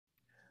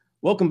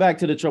Welcome back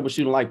to the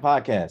Troubleshooting Life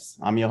podcast.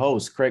 I'm your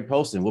host, Craig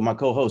Poston, with my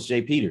co-host,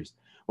 Jay Peters,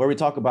 where we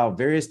talk about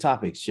various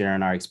topics,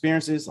 sharing our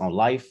experiences on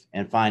life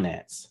and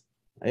finance.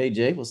 Hey,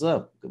 Jay, what's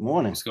up? Good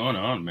morning. What's going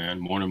on, man?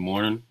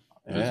 Morning.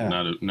 It's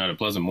Yeah. not a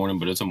pleasant morning,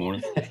 but it's a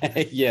morning.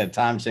 Yeah,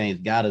 time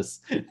change got us.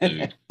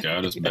 Dude,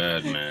 got us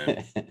bad,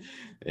 man.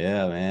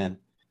 Yeah, man.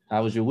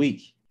 How was your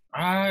week?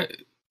 I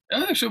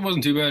it actually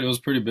wasn't too bad. It was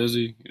pretty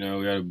busy. We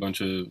had a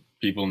bunch of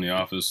people in the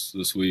office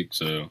this week,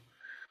 so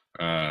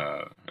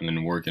and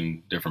then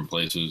working different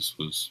places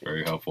was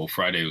very helpful.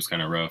 Friday was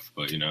kind of rough,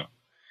 but it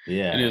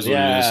Yeah, is what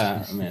it is.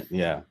 yeah. I mean,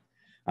 yeah.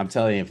 I'm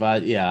telling you,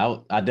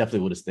 I definitely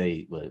would have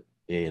stayed, but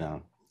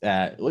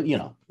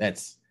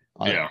that's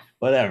Yeah,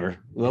 whatever.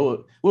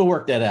 We'll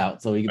work that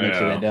out so we can make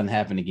sure that yeah. doesn't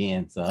happen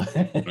again. So,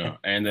 No.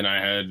 And then I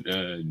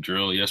had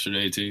drill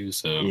yesterday too,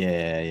 so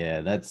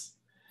yeah,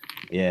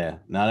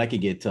 now that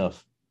could get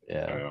tough.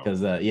 Yeah, yeah,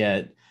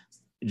 because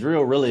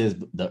drill really is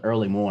the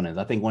early mornings.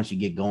 I think once you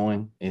get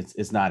going,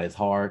 it's not as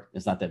hard.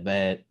 It's not that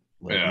bad.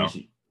 But yeah,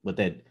 with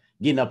that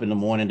getting up in the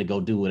morning to go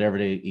do whatever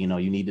you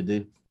need to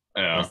do,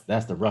 yeah.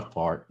 that's the rough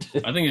part.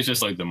 I think it's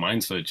just like the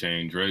mindset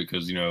change, right?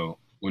 Because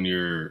when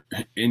you're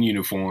in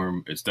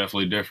uniform, it's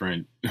definitely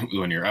different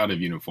when you're out of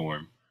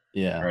uniform,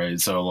 Yeah. right?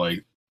 So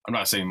like, I'm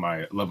not saying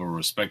my level of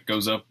respect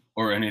goes up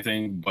or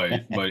anything,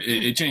 but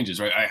it changes,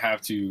 right? I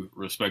have to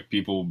respect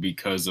people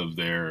because of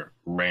their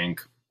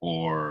rank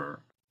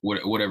or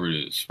whatever it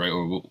is, right?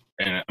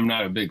 And I'm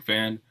not a big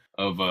fan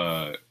of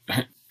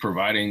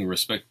providing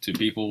respect to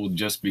people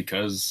just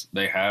because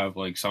they have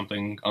like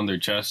something on their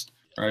chest,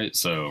 right?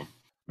 So.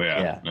 But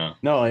yeah, Yeah.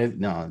 no.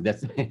 No,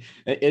 that's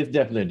it's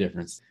definitely a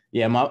difference.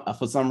 Yeah,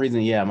 for some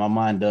reason, yeah, my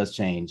mind does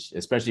change,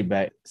 especially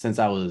back since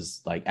I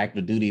was like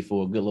active duty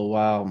for a good little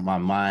while. My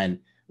mind,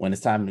 when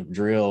it's time to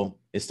drill,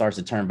 it starts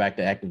to turn back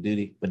to active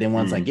duty. But then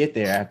once I get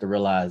there, I have to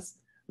realize,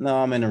 no,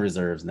 I'm in the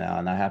reserves now,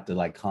 and I have to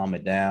like calm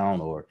it down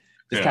or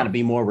just kind Yeah, of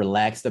be more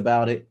relaxed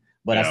about it.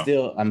 But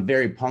yeah, I'm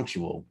very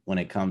punctual when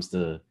it comes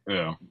to,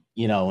 yeah,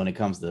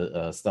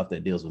 stuff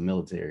that deals with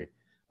military,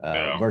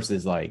 yeah.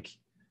 versus like,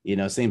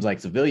 it seems like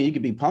civilian, you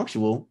could be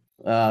punctual.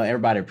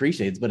 Everybody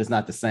appreciates, but it's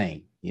not the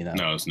same,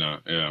 No, it's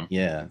not. Yeah.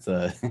 Yeah.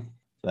 So, so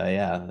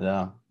yeah.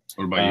 No.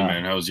 What about you, Uh,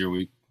 man? How was your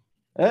week?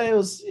 it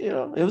was,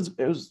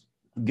 it was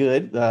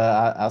good.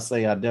 I'll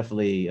say I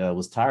definitely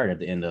was tired at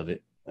the end of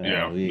it.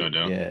 Yeah, no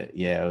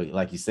doubt.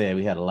 Like you said,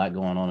 we had a lot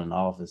going on in the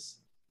office,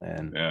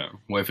 and Yeah,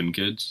 wife and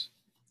kids.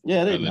 yeah,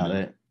 How they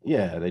doing?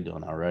 they're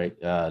doing all right.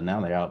 Now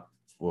they're out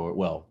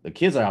the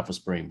kids are out for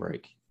spring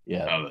break.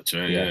 Yeah, Oh, that's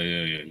right. Yeah,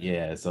 yeah, yeah, yeah,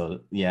 yeah.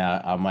 So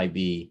yeah, I might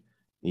be,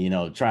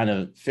 trying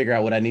to figure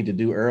out what I need to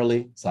do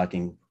early so I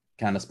can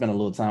kind of spend a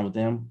little time with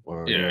them,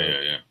 or yeah,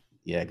 yeah,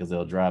 yeah, because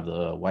they'll drive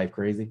the wife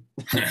crazy.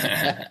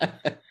 yeah.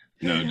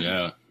 No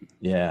doubt.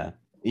 Yeah,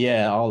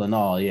 yeah. All in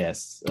all,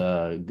 yes.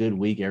 Good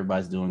week.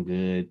 Everybody's doing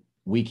good.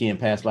 Weekend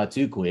passed by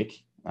too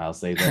quick. I'll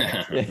say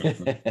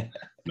that.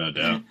 No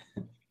doubt.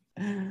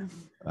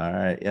 All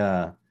right.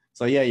 Yeah.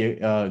 So yeah,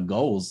 your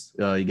goals.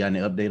 You got any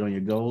update on your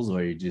goals,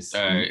 or you just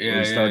Yeah,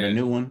 restarting a yeah,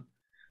 new one?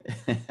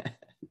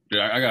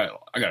 yeah.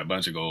 I got a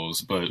bunch of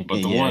goals, but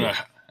the one Yeah.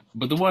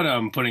 but the one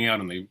I'm putting out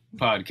on the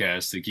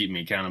podcast to keep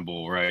me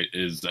accountable, right,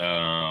 is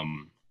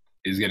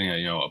getting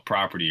a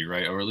property,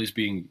 right, or at least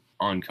being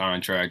on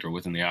contract or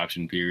within the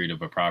option period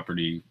of a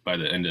property by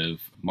the end of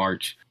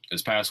March.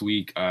 This past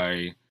week,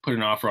 I put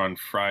an offer on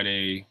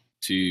Friday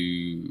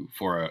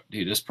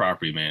this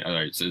property, man. All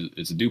right, so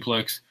it's a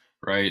duplex,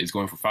 right? It's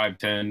going for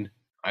 510.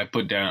 I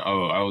put down.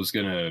 Oh,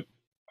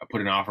 I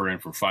put an offer in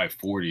for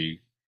 540.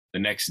 The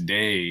next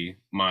day,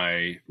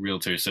 my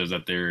realtor says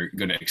that they're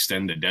going to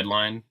extend the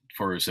deadline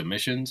for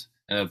submissions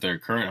and that their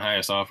current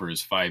highest offer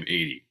is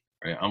 580.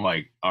 Right? I'm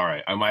like, all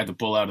right, I might have to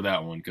pull out of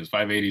that one because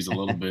 580 is a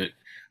little bit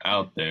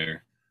out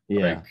there.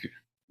 Yeah.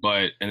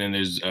 Like, and then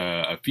there's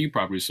a few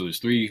properties. So there's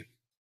three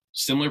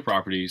similar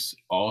properties,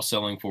 all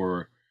selling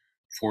for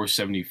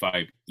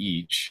 475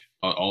 each,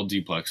 all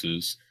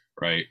duplexes,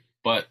 right?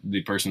 But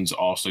the person's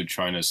also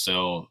trying to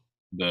sell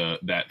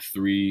that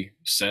three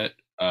set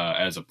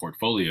as a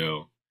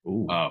portfolio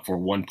Ooh. for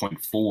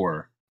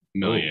 1.4 Oh.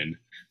 million.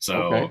 So,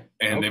 Okay.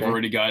 and they've Okay.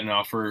 already got an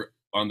offer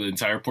on the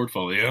entire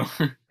portfolio,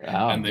 Oh,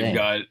 and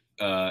dang.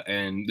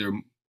 and they're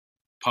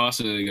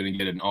possibly going to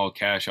get an all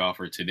cash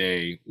offer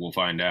today. We'll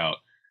find out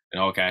an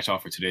all cash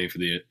offer today for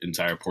the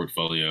entire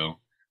portfolio.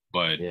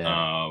 But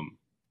Yeah.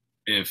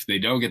 if they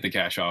don't get the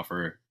cash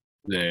offer,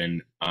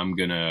 then I'm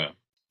gonna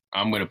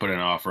put an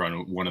offer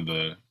on one of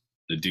the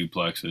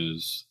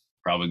duplexes.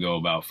 Probably go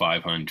about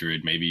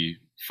 500, maybe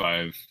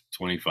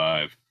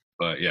 525.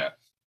 But yeah,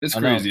 it's I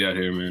know. crazy out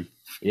here, man.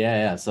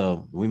 Yeah.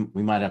 So we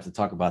might have to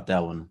talk about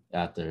that one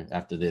after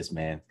this,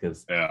 man,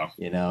 because Yeah,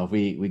 if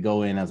we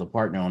go in as a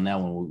partner on that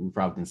one, we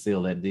probably can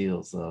seal that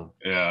deal. So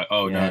yeah.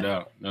 Oh, no yeah,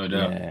 doubt, no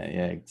doubt.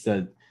 yeah.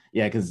 So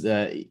yeah, because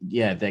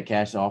if that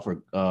cash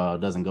offer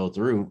doesn't go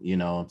through,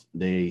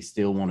 they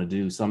still want to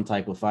do some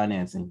type of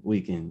financing.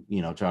 We can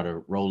try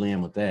to roll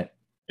in with that.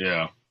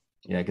 Yeah,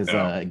 Yeah, because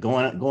yeah,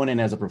 going in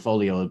as a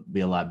portfolio would be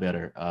a lot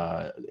better.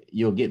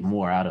 You'll get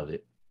more out of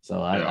it.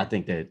 So I yeah.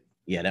 think that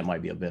yeah, that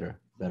might be a better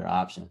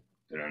option.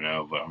 I don't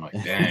know, but I'm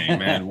like, dang,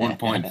 man,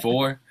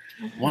 1.4,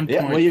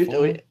 Yeah, well,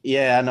 1.4.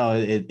 yeah, I know,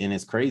 and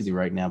it's crazy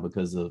right now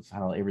because of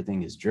how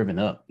everything is driven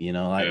up.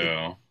 Like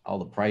Yeah. all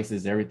the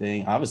prices,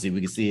 everything. Obviously, we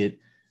can see it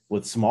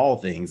with small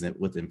things and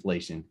with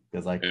inflation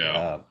because like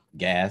Yeah.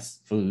 gas,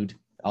 food,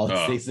 all the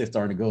things are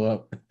starting to go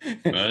up.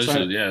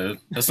 So, Yeah,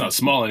 that's not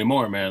small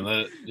anymore, man.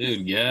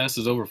 Dude, gas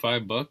is over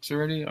 $5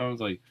 already. I was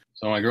like,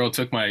 so my girl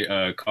took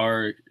my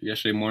car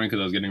yesterday morning because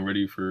I was getting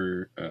ready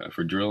for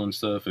drill and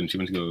stuff, and she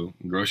went to go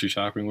grocery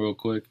shopping real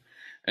quick,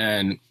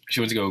 and she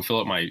went to go fill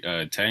up my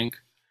tank.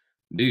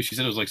 Dude, she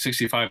said it was like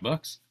 $65,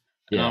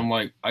 and yeah. I'm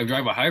like, I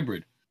drive a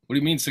hybrid. What do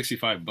you mean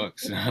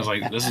 $65? And I was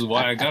like, this is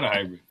why I got a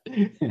hybrid.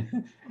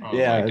 I was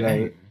Yeah, like,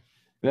 dang.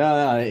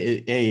 no,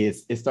 hey,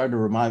 it's starting to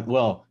remind.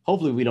 Well,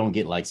 hopefully we don't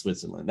get like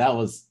Switzerland. That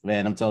was,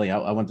 man, I'm telling you,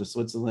 I went to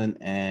Switzerland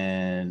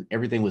and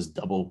everything was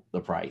double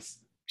the price.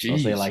 So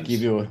say like if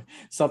Jesus. you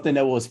something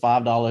that was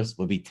 $5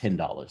 would be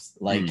 $10.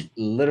 Like Hmm.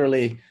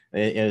 literally,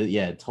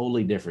 yeah,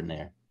 totally different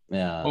there.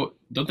 Yeah. Well,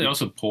 don't they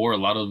also pour a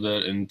lot of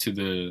that into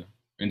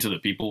the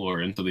people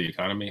or into the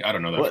economy? I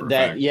don't know that Well, for a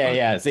fact,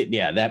 but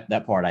yeah,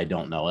 that part I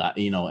don't know.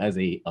 As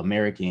a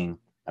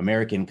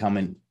American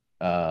coming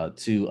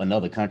to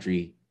another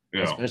country,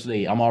 yeah,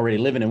 especially I'm already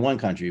living in one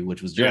country,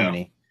 which was yeah,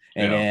 Germany,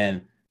 and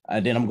yeah.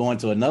 then I'm going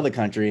to another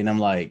country, and I'm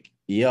like,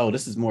 yo,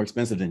 this is more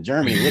expensive than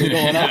Germany. What is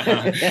going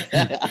on?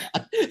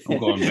 I'm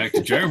going back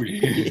to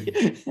Germany.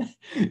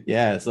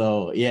 Yeah,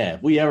 so yeah,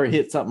 if we ever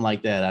hit something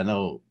like that, I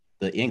know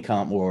the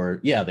income would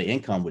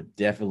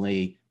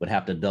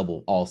have to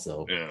double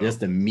also Yeah, just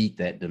to meet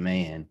that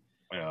demand.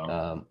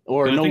 yeah.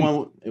 Or Because I think,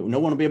 no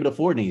one will be able to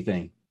afford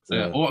anything.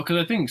 yeah, So well, because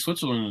I think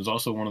Switzerland is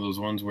also one of those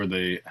ones where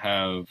they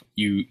have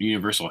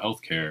universal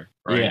health care,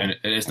 right? yeah, And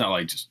it's not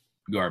like just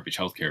garbage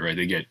health care, right?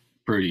 They get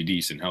pretty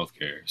decent health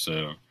care.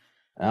 So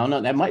I don't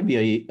know. That might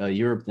be a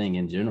Europe thing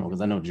in general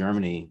because I know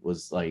Germany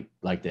was like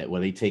that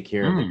where they take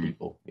care of the mm,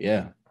 people.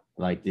 Yeah,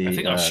 like I the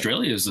think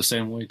Australia is the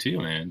same way too,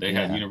 man. They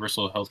have yeah.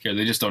 universal health care.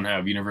 They just don't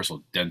have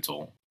universal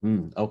dental.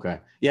 Okay.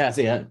 Yeah.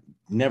 See, I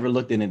never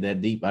looked in it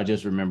that deep. I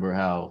just remember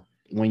how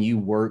when you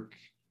work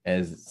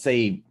as,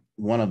 say,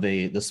 one of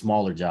the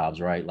smaller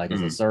jobs, right? Like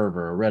as a Mm,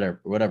 server or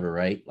whatever,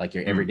 right? Like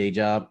your mm. everyday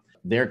job,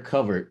 they're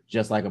covered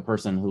just like a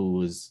person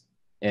who's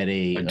at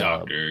A a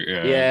doctor,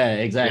 yeah, yeah, yeah,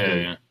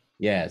 exactly. yeah,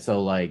 Yeah.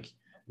 So like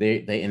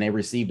they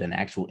received an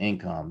actual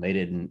income. They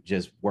didn't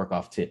just work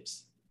off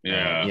tips. And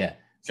yeah. yeah.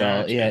 So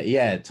Gotcha.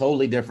 yeah,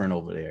 totally different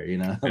over there,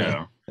 like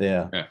Yeah.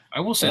 yeah. Yeah, I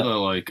will say Uh,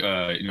 though, like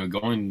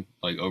going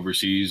like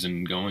overseas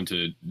and going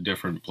to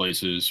different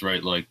places,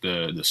 right? Like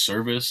the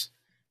service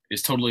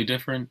is totally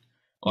different.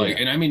 Like,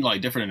 yeah. and I mean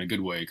like different in a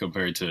good way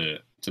compared to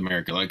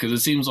America. Like, because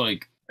it seems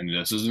like, and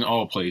this isn't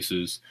all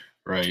places,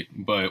 right?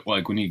 But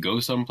like when you go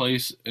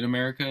someplace in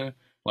America,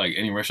 like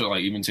any restaurant,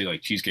 like even say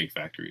like Cheesecake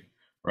Factory,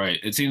 right?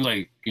 It seems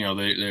like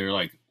they're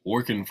like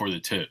working for the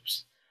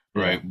tips,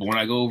 right? Yeah. But when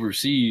I go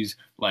overseas,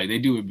 like they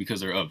do it because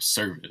they're of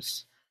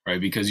service, right?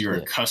 Because you're a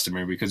Yeah.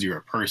 customer, because you're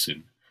a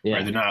person, right?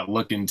 Yeah. They're not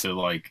looking to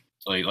like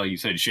you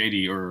said,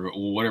 shady or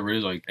whatever it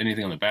is, like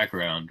anything on the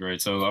background,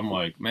 right? So I'm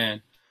like,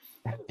 man,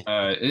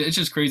 it's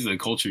just crazy the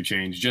culture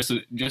change just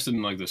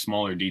in like the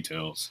smaller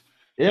details.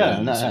 Yeah,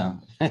 Because no,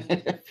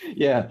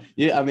 yeah,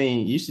 yeah. I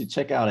mean, you should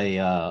check out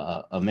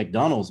a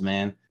McDonald's,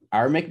 man.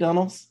 Our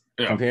McDonald's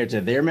yeah, compared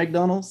to their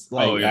McDonald's,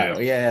 oh like, yeah,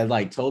 yeah, yeah,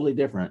 like totally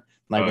different.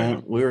 Like oh yeah,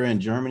 when we were in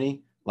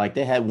Germany, like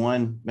they had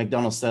one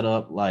McDonald's set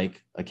up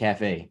like a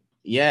cafe.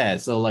 Yeah,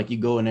 so like you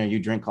go in there, you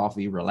drink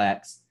coffee,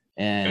 relax,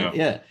 and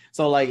yeah. yeah,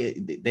 so like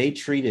they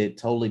treat it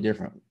totally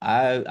different.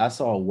 I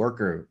saw a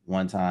worker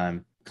one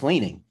time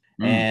cleaning.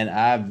 Mm. And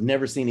I've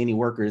never seen any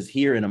workers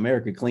here in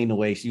America clean the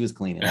way she was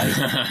cleaning. Like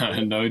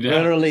No doubt.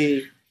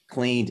 literally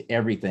cleaned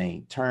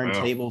everything, turned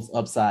Well, tables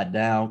upside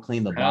down,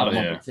 cleaned the hell bottom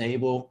of the yeah.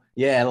 table.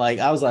 Yeah, like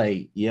I was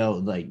like, yo,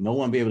 like no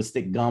one be able to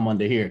stick gum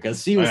under here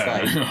because she was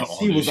like, Oh,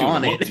 she dude, was she would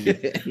on love to.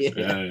 it. Yeah,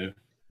 Yeah,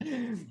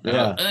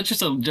 yeah. yeah, It's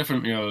just a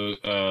different,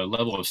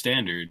 level of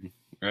standard,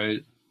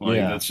 right? Like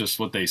yeah, that's just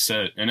what they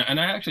set. And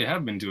I actually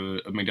have been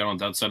to a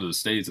McDonald's outside of the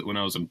States when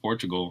I was in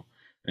Portugal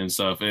and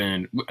stuff.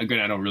 And again,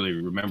 I don't really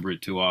remember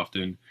it too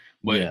often,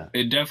 but yeah,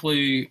 it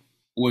definitely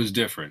was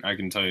different. I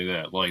can tell you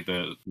that. Like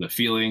the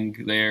feeling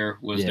there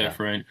was yeah,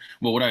 different.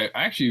 But what I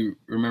actually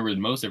remember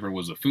the most different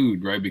was the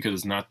food, right? Because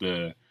it's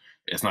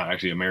not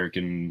actually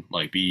American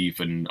like beef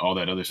and all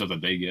that other stuff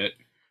that they get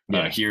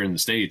yeah, here in the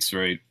States,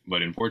 right?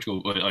 But in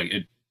Portugal, like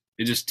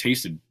it just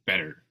tasted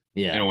better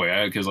in yeah, a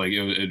way because like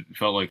it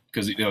felt like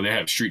because they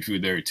have street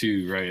food there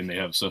too, right? And they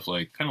have stuff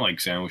like kind of like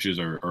sandwiches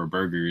or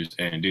burgers,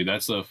 and dude,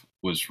 that stuff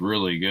was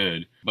really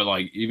good. But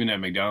like even at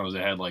McDonald's,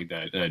 they had like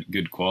that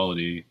good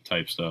quality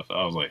type stuff.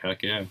 I was like,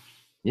 heck yeah.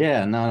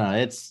 yeah. No,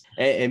 it's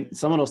and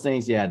some of those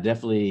things. Yeah, I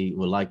definitely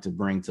would like to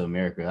bring to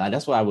America.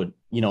 That's why I would,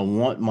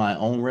 want my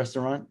own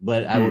restaurant,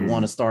 but I would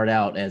want Mm, to start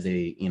out as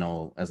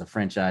as a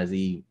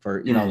franchisee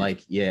for, mm,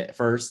 like, yeah,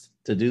 first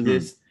to do mm,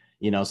 this,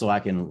 so I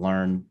can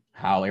learn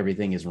how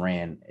everything is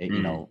ran,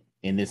 mm,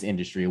 in this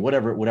industry, or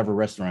whatever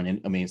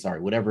restaurant, I mean, sorry,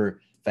 whatever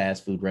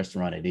fast food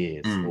restaurant it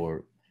is, mm.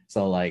 or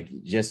So like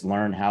just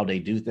learn how they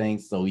do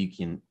things so you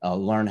can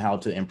learn how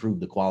to improve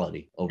the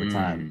quality over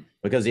time.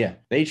 Because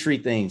they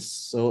treat things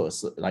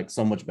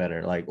so much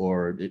better, like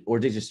or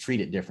they just treat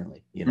it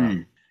differently, you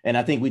know. And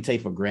I think we take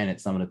for granted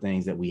some of the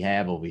things that we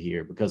have over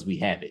here because we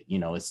have it, you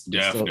know. It's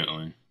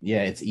Definitely.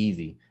 It's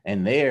easy.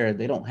 And there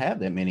they don't have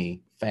that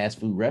many fast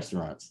food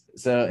restaurants.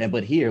 So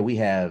but here we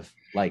have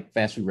like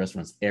fast food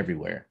restaurants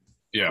everywhere.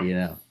 Yeah.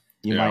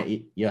 You know,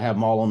 you'll have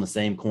them all on the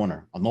same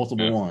corner,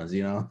 multiple ones,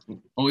 you know.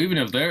 Well, even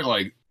if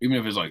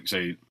it's like,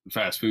 say,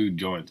 fast food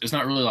joints, it's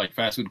not really like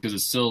fast food because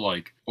it's still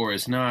like, or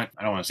it's not,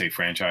 I don't want to say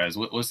franchise.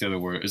 What's the other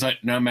word? It's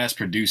like not mass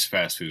produced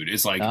fast food.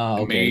 It's like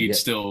made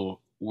still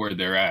where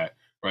they're at,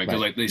 right?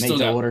 Because like they still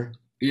got order.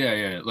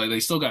 Yeah. Like they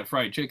still got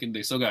fried chicken,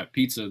 they still got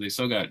pizza, they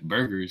still got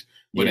burgers,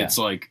 but it's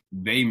like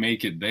they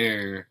make it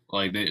there.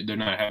 Like they're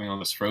not having all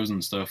this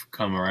frozen stuff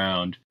come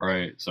around,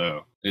 right?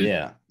 So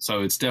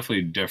so it's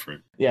definitely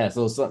different. Yeah,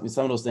 so some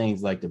of those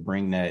things like to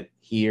bring that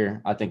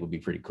here, I think would be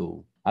pretty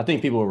cool. I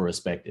think people will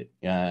respect it.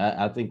 Yeah,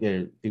 I think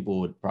people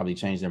would probably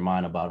change their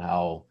mind about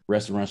how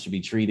restaurants should be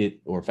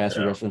treated or fast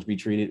food restaurants be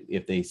treated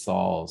if they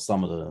saw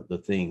some of the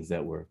things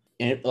that were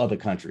in other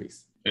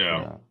countries.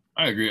 Yeah.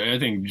 I agree. I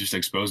think just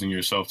exposing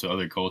yourself to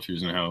other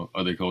cultures and how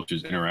other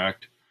cultures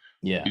interact.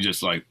 Yeah. You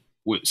just like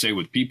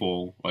with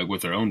people, like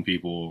with their own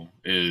people,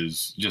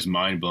 is just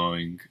mind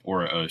blowing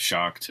or a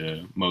shock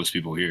to most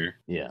people here.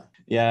 Yeah.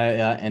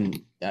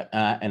 And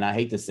I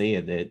hate to say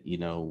it that, you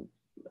know,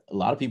 a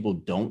lot of people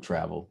don't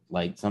travel.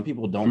 Like some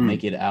people don't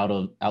make it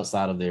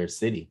outside of their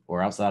city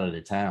or outside of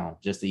their town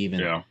just to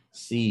even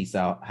see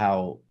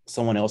how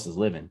someone else is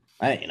living.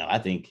 I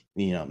think,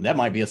 you know, that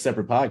might be a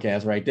separate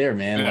podcast right there,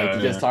 man. Like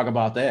to just talk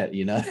about that,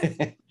 you know.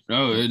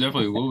 No, it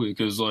definitely will be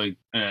because like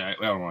I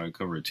don't want to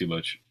cover it too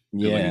much.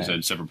 Yeah, like you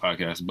said, separate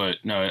podcast. But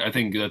no, I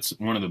think that's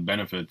one of the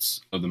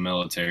benefits of the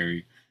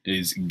military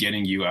is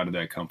getting you out of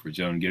that comfort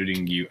zone,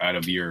 getting you out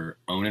of your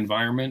own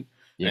environment,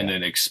 and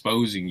then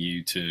exposing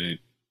you to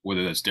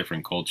whether that's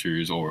different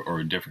cultures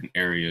or different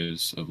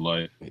areas of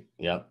life.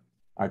 Yep.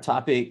 Our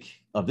topic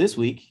of this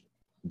week: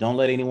 don't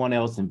let anyone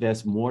else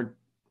invest more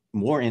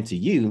into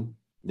you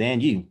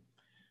than you.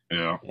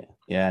 Yeah.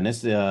 And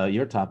this is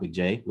your topic,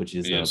 Jay, which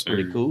is a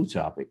pretty cool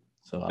topic.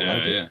 So I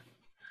like it.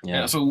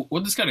 Yeah. So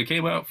what this kind of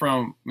came out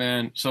from,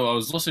 man. So I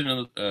was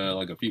listening to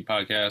like a few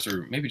podcasts,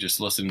 or maybe just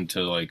listening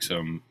to like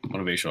some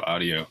motivational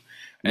audio,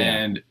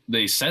 and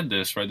they said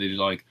this, right? They're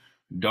like,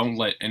 "Don't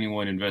let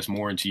anyone invest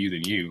more into you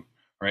than you,"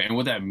 right? And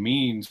what that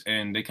means,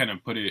 and they kind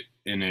of put it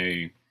in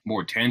a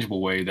more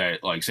tangible way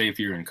that, like, say if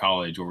you're in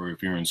college or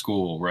if you're in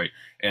school, right,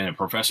 and a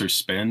professor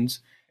spends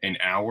an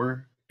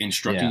hour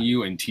instructing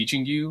you and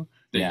teaching you,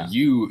 that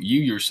you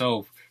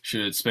yourself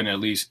should spend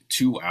at least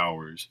 2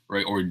 hours,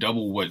 right, or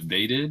double what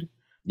they did.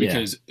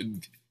 Because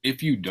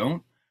if you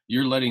don't,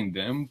 you're letting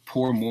them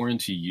pour more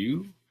into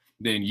you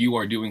than you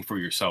are doing for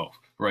yourself,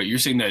 right? You're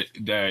saying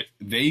that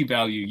they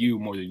value you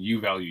more than you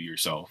value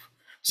yourself.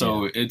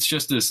 So it's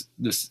just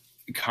this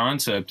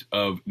concept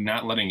of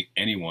not letting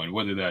anyone,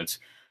 whether that's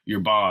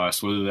your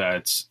boss, whether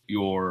that's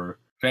your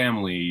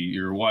family,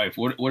 your wife,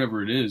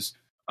 whatever it is,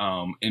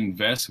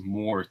 invest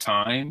more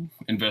time,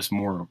 invest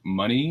more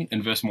money,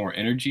 invest more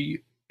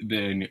energy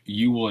than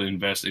you will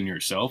invest in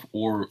yourself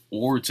or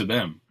to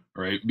them.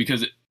 Right.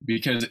 Because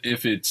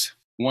if it's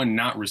one,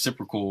 not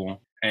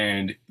reciprocal,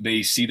 and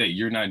they see that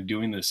you're not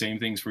doing the same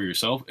things for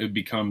yourself, it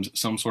becomes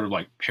some sort of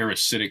like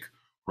parasitic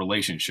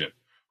relationship,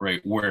 right?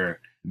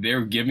 Where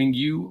they're giving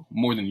you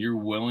more than you're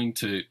willing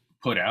to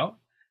put out.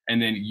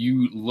 And then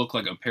you look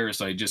like a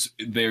parasite just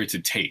there to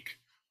take.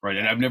 Right.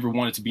 And I've never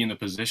wanted to be in the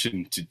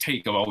position to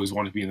take. I've always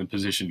wanted to be in the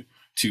position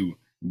to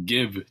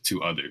give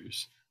to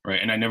others. Right.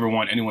 And I never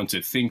want anyone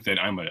to think that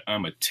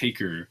I'm a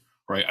taker.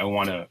 Right. I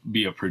want to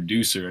be a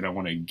producer and I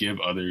want to give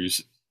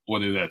others,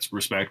 whether that's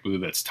respect, whether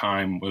that's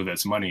time, whether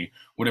that's money,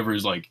 whatever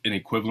is like an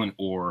equivalent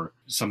or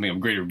something of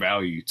greater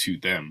value to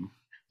them.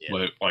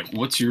 But like,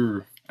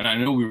 and I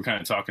know we were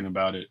kind of talking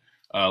about it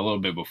a little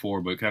bit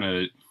before, but kind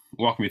of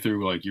walk me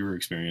through like your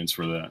experience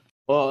for that.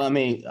 Well, I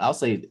mean, I'll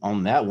say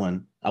on that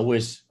one, I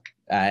wish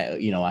I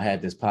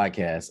had this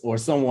podcast or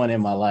someone in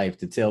my life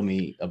to tell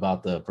me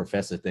about the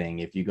professor thing.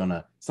 If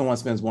someone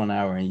spends 1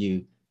 hour and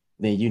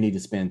then you need to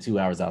spend 2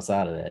 hours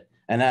outside of that.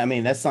 And I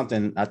mean, that's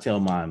something I tell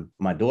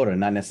my daughter,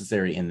 not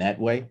necessarily in that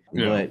way,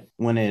 but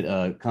when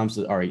it comes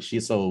to, all right,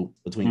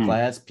 between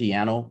class,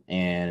 piano,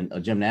 and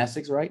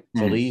gymnastics, right?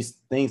 So these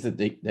things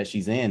that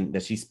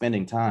she's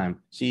spending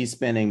time, she's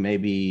spending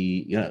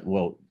maybe,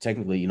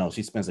 technically,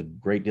 she spends a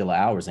great deal of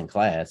hours in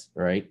class,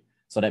 right?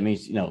 So that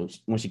means,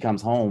 when she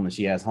comes home and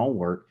she has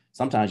homework,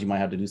 sometimes you might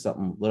have to do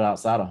something a little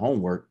outside of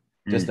homework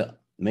just to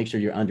make sure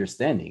you're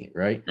understanding it,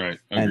 right? Right.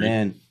 And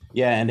then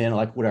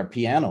like with our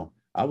piano,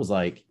 I was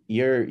like,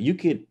 you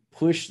could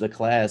push the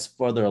class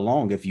further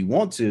along if you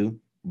want to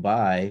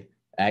by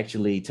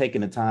actually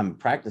taking the time and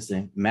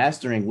practicing,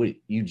 mastering what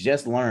you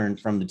just learned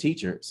from the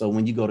teacher. So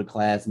when you go to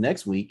class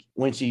next week,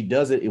 when she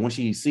does it, when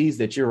she sees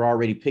that you're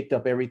already picked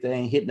up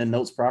everything, hitting the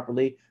notes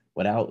properly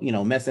without,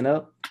 messing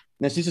up,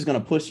 then she's just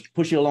going to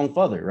push you along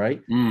further,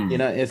 right? You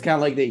know, it's kind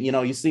of like that, you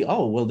know, you see,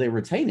 oh, well, they're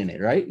retaining it,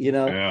 right? You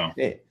know,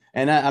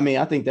 and I mean,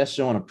 I think that's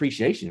showing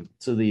appreciation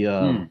to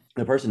the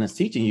person that's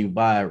teaching you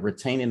by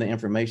retaining the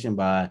information,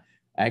 by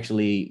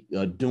actually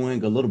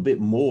doing a little bit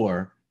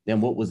more than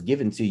what was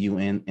given to you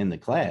in the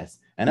class.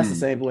 And that's the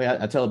same way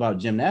I tell about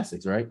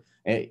gymnastics, right?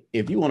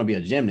 If you want to be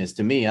a gymnast,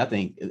 to me, I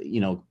think, you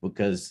know,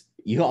 because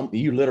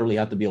you literally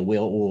have to be a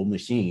well-oiled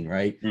machine,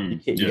 right?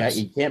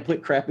 You can't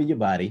put crap in your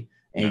body,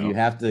 and you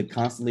have to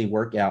constantly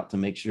work out to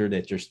make sure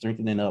that you're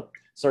strengthening up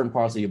certain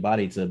parts of your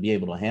body to be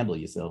able to handle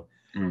yourself.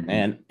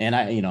 And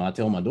I, you know, I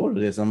tell my daughter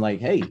this, I'm like,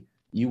 hey,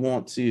 you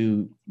want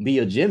to be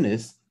a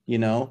gymnast, you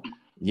know,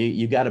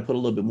 you got to put a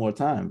little bit more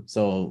time.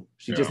 So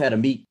she just had to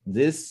meet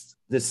this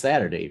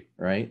Saturday,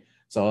 right?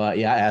 So I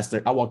asked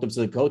her, I walked up to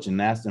the coach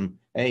and asked him,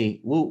 hey,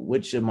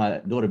 what should my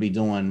daughter be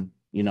doing,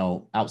 you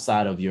know,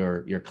 outside of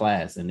your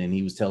class? And then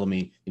he was telling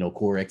me, you know,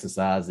 core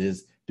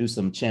exercises, do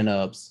some chin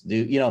ups, do,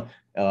 you know,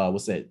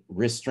 what's that,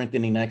 wrist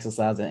strengthening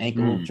exercise and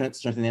ankle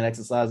strengthening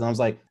exercise. And I was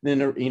like,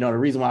 then, you know, the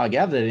reason why I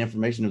gathered that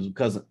information is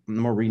because I'm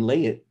going to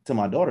relay it to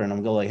my daughter, and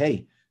I'm going like,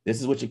 hey, this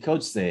is what your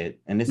coach said,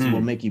 and this is what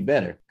will make you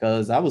better.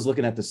 Because I was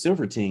looking at the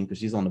silver team, because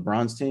she's on the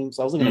bronze team.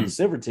 So I was looking at the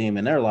silver team,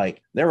 and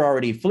they're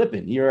already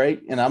flipping. You're right.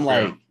 And I'm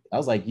like, I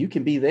was like, you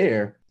can be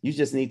there. You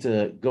just need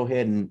to go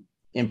ahead and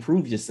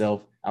improve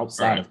yourself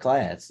outside of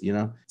class, you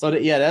know? So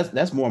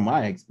that's more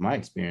my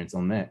experience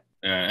on that.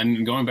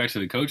 And going back to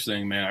the coach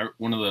thing, man,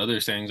 one of the other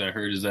things I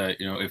heard is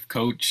that, you know, if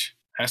coach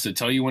has to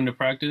tell you when to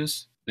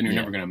practice, then you're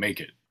never going to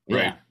make it.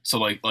 Right. So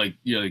like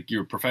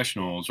your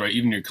professionals, right?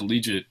 Even your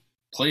collegiate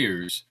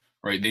players,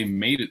 right? They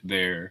made it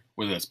there,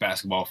 whether that's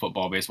basketball,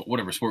 football, baseball,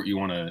 whatever sport you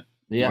want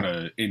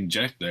to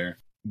inject there.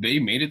 They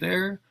made it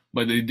there,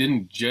 but they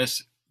didn't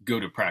just go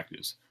to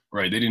practice,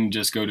 right? They didn't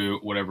just go to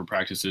whatever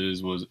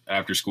practices was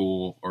after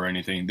school or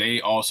anything.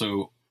 They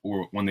also,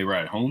 or when they were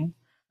at home,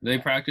 they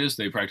practiced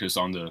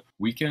on the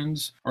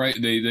weekends, right?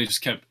 They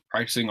just kept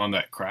practicing on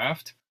that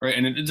craft, right?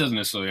 And it doesn't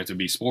necessarily have to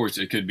be sports.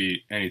 It could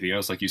be anything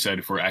else, like you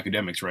said, for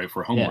academics, right?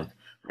 For homework,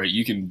 right?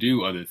 You can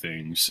do other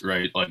things,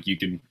 right? Like you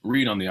can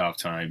read on the off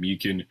time. You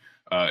can,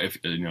 if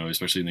you know,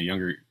 especially in the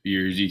younger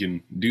years, you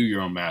can do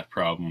your own math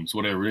problems,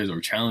 whatever it is,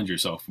 or challenge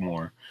yourself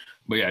more.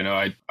 But yeah, no,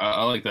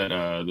 I like that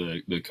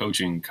the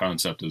coaching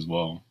concept as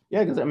well.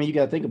 Yeah, because I mean, you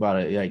got to think about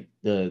it, like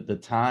the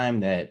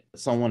time that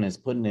someone is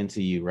putting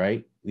into you,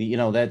 right? You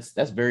know, that's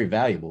very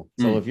valuable.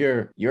 So if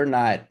you're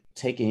not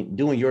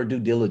doing your due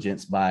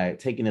diligence by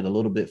taking it a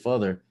little bit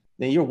further,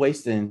 then you're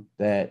wasting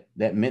that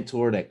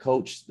mentor, that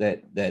coach,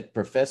 that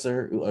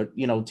professor, or,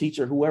 you know,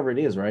 teacher, whoever it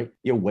is, right?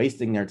 You're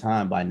wasting their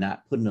time by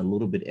not putting a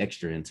little bit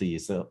extra into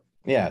yourself.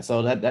 Yeah,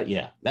 so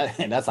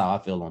that's how I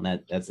feel on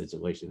that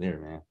situation there,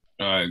 man.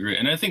 I agree.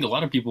 And I think a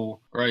lot of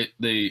people, right,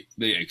 they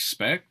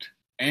expect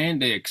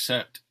and they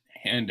accept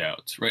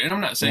handouts, right? And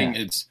I'm not saying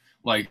it's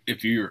like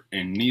if you're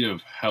in need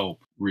of help,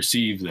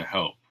 receive the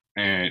help.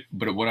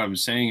 But what I'm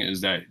saying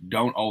is that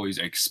don't always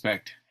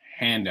expect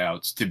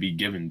handouts to be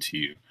given to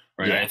you,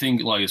 right? I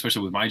think, like,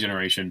 especially with my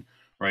generation,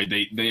 right,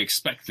 they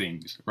expect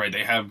things, right?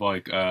 They have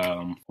like,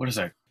 what is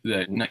that?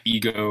 Not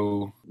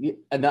ego.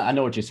 I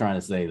know what you're trying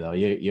to say, though.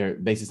 You're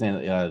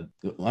basically saying,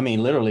 I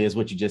mean, literally is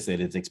what you just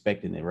said. It's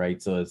expecting it, right?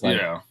 So it's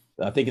like,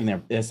 I think in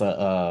there, it's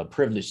a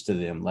privilege to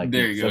them. Like,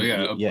 there you go.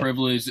 Yeah, a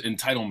privilege,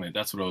 entitlement.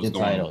 That's what I was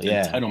going with.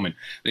 Entitlement.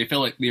 They feel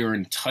like they are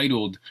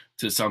entitled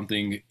to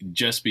something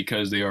just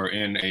because they are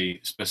in a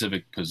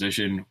specific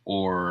position,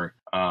 or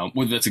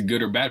whether that's a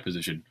good or bad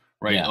position,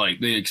 right? Yeah.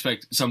 Like they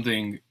expect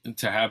something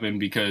to happen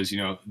because, you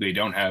know, they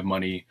don't have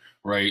money,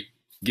 right?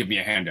 Give me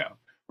a handout,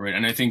 right?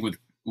 And I think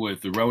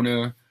with the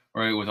Rona,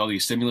 right, with all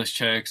these stimulus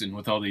checks and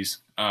with all these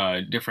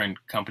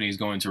different companies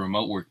going to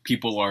remote work,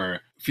 people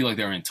feel like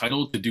they're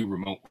entitled to do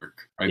remote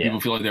work, right? Yeah.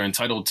 People feel like they're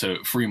entitled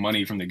to free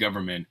money from the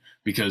government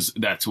because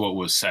that's what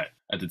was set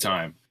at the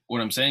time.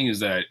 What I'm saying is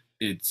that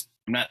I'm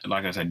not,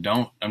 like I said,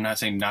 I'm not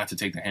saying not to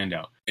take the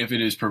handout. If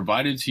it is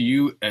provided to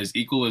you as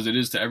equal as it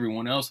is to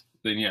everyone else,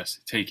 then yes,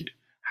 take it.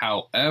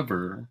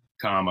 However,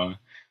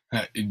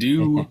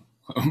 do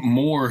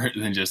more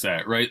than just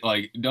that, right?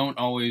 Like, don't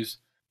always,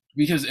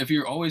 because if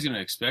you're always going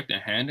to expect a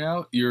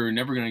handout, you're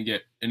never going to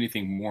get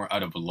anything more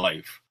out of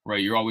life,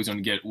 right? You're always going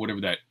to get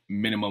whatever that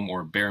minimum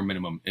or bare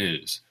minimum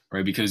is,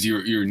 right? Because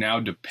you're now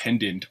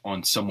dependent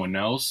on someone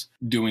else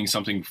doing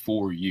something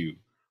for you,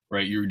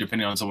 right? You're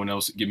dependent on someone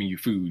else giving you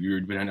food. You're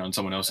dependent on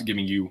someone else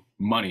giving you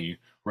money,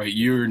 right?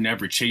 You're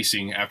never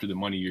chasing after the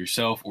money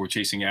yourself or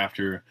chasing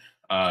after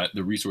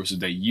the resources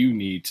that you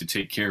need to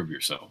take care of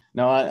yourself.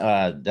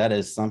 No, that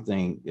is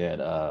something that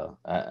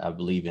I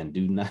believe in.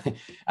 Do not,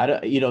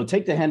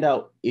 take the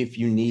handout if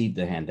you need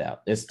the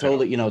handout. It's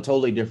totally,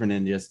 totally different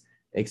than just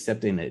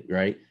accepting it,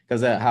 right?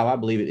 Because how I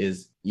believe it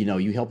is,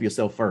 you help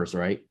yourself first,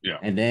 right? Yeah.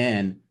 And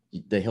then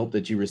the help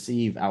that you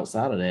receive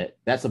outside of that,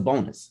 that's a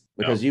bonus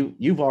because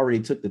you've already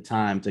took the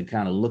time to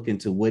kind of look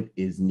into what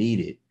is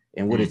needed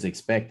and what is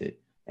expected.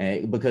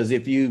 And because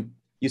if you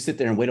sit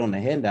there and wait on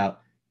the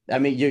handout, I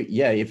mean,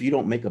 if you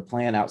don't make a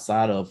plan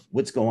outside of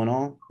what's going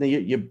on, then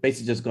you're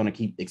basically just going to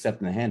keep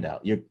accepting the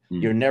handout.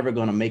 You're never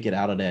going to make it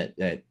out of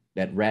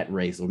that rat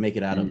race or make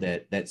it out of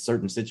that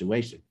certain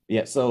situation.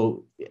 Yeah.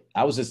 So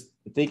I was just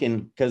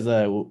thinking, because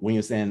when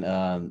you're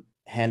saying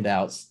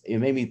handouts, it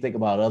made me think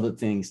about other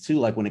things too,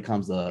 like when it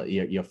comes to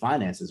your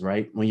finances,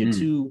 right? When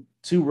you're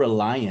too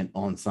reliant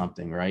on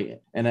something,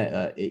 right? And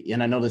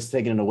I know this is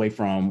taking it away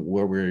from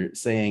where we're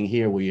saying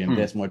here, where you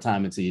invest more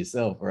time into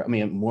yourself, or I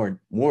mean,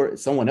 more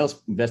someone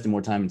else investing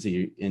more time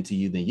into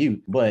you than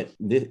you. But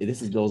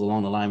this goes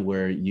along the line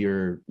where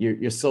you're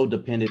so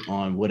dependent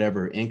on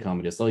whatever income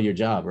it is, so your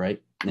job,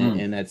 right?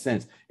 In that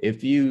sense,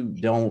 if you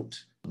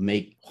don't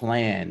make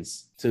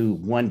plans to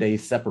one day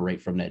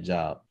separate from that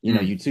job,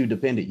 you're too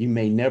dependent. You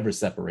may never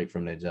separate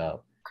from that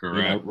job.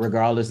 Correct.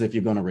 Regardless if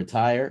you're going to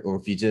retire or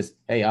if you just,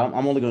 hey,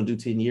 I'm only going to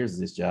do 10 years of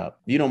this job.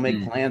 You don't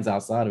make plans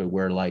outside of it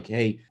where like,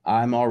 hey,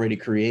 I'm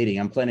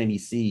planting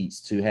these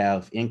seeds to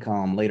have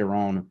income later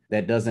on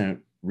that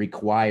doesn't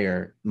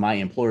require my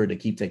employer to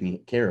keep taking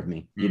care of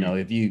me.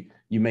 If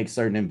you make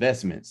certain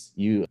investments,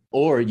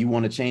 or you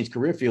want to change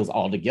career fields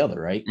altogether,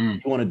 right?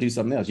 You want to do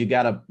something else. You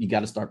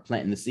gotta start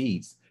planting the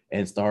seeds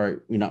and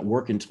start,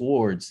 working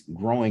towards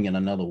growing in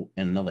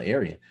another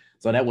area.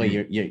 So that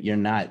way you're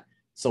not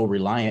so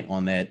reliant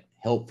on that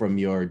help from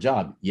your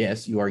job.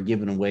 Yes, you are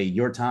giving away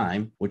your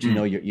time, which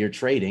you're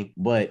trading,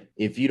 but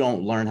if you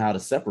don't learn how to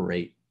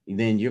separate,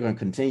 then you're going to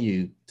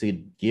continue to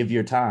give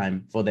your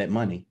time for that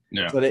money.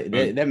 Yeah. So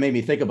that made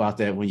me think about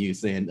that when you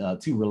saying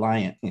too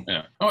reliant.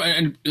 Yeah. Oh,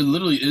 and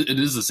it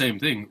is the same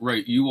thing,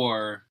 right?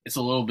 It's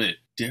a little bit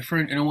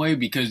different in a way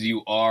because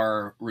you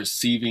are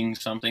receiving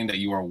something that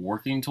you are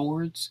working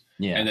towards,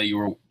 and that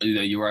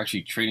you are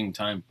actually trading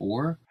time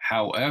for.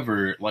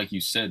 However, like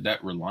you said,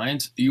 that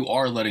reliance, you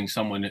are letting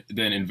someone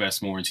then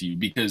invest more into you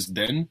because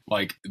then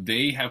like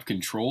they have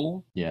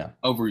control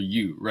over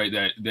you, right?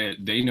 That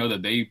they know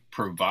that they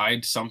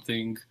provide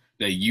something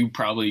that you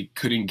probably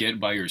couldn't get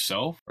by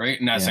yourself,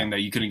 right? Not saying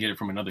that you couldn't get it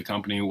from another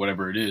company or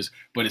whatever it is,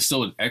 but it's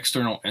still an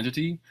external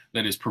entity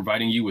that is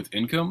providing you with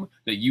income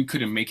that you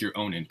couldn't make your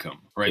own income,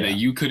 right? That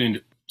you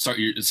couldn't start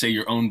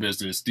your own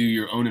business, do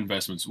your own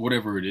investments,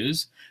 whatever it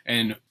is.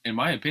 And in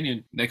my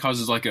opinion, that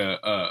causes like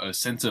a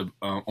sense of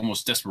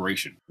almost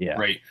desperation,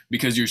 right?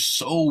 Because you're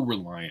so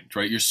reliant,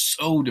 right? You're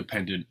so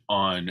dependent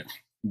on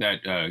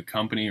that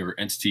company or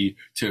entity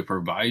to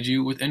provide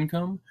you with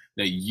income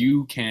that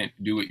you can't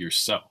do it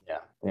yourself.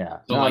 Yeah.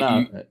 So no,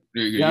 like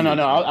no.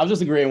 No. I was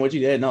just agreeing with what you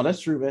did. No, that's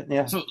true, man.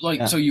 Yeah. So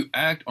so you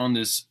act on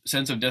this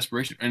sense of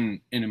desperation, and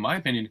in my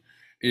opinion,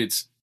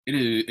 it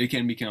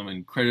can become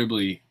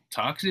incredibly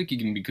toxic. It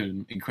can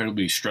become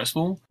incredibly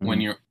stressful when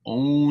you're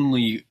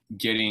only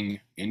getting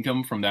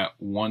income from that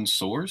one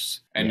source,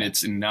 and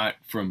it's not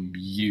from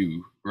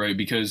you, right?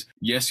 Because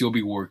yes, you'll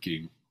be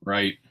working,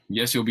 right?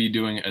 Yes, you'll be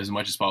doing as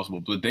much as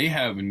possible, but they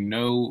have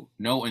no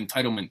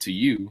entitlement to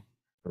you,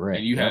 correct?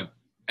 And you have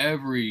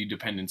every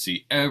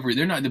dependency,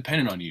 they're not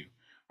dependent on you,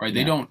 right?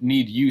 They don't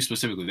need you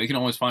specifically. They can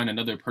always find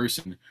another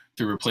person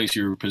to replace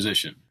your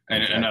position.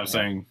 And I was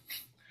saying,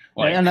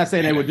 like, I'm not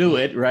saying they would do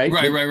it, right?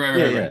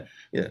 Right.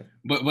 Yeah.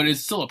 But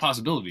it's still a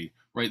possibility,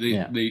 right?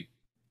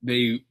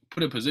 They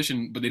put a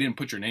position, but they didn't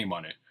put your name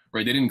on it,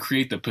 right? They didn't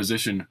create the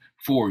position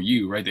for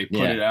you, right? They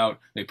put it out.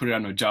 They put it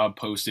on a job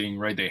posting,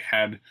 right? They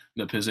had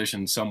the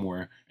position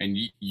somewhere, and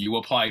you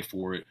applied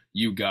for it.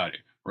 You got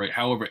it, right?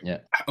 However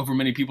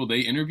many people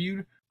they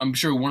interviewed, I'm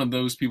sure one of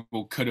those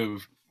people could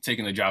have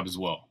taken the job as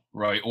well,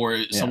 right?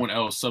 Or someone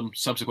else, some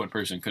subsequent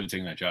person could have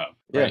taken that job,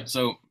 right?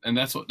 So, and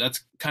that's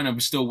kind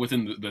of still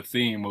within the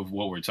theme of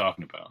what we're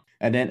talking about.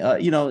 And then,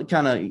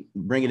 kind of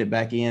bringing it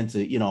back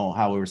into,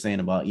 how we were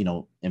saying about,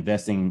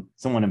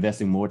 someone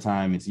investing more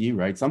time into you,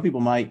 right? Some people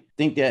might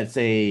think that's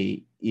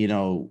wasting,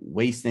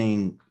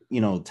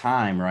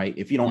 time, right?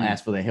 If you don't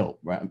ask for the help,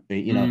 right?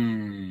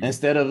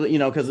 Instead of,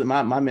 because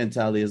my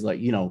mentality is like,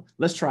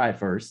 let's try it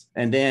first.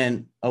 And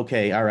then,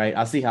 okay, all right,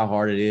 I see how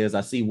hard it is.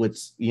 I see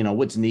what's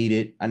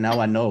needed. And now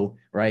I know,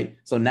 right?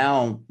 So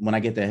now when I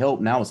get the help,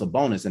 now it's a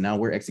bonus and now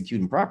we're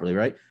executing properly,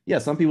 right? Yeah,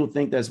 some people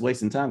think that's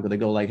wasting time because they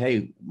go like,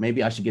 hey,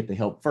 maybe I should get the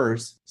help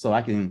first so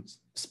I can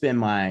spend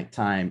my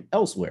time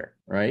elsewhere,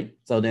 right?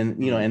 So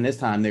then, in this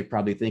time, they're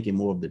probably thinking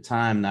more of the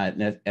time, not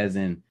as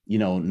in,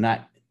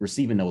 not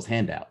receiving those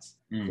handouts.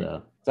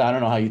 So I don't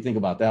know how you think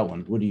about that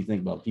one. What do you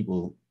think about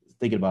people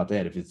thinking about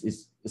that? If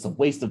it's a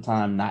waste of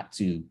time not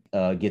to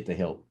get the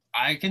help?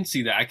 I can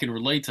see that. I can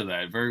relate to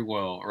that very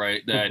well,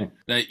 right?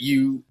 That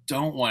you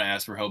don't want to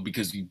ask for help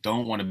because you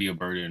don't want to be a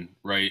burden,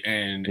 right?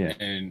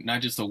 And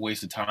not just a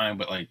waste of time,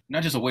 but like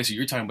not just a waste of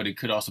your time, but it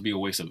could also be a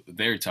waste of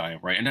their time,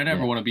 right? And I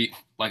never want to be,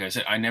 like I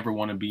said, I never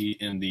want to be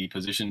in the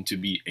position to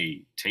be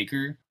a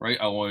taker, right?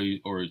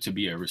 Or to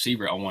be a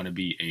receiver. I want to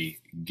be a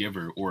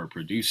giver or a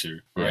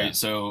producer, right?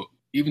 So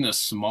even the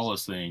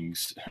smallest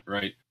things,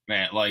 right,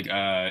 man, like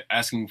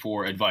asking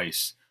for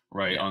advice,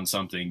 right, on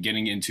something,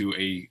 getting into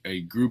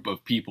a group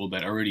of people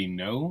that already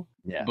know,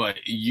 but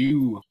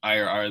you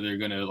are either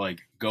going to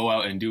like go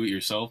out and do it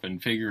yourself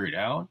and figure it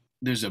out.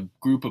 There's a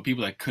group of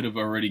people that could have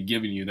already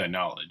given you that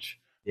knowledge,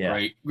 Yeah.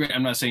 right?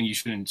 I'm not saying you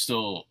shouldn't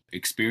still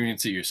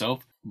experience it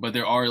yourself, but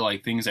there are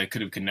like things that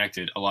could have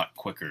connected a lot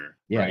quicker,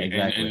 Yeah, right?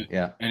 exactly.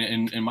 Yeah.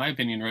 And in my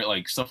opinion, right,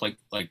 like stuff like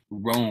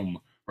Rome,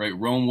 right?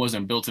 Rome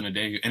wasn't built in a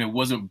day, and it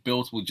wasn't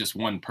built with just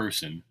one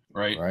person,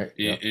 right? Right.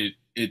 Yep.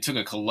 It took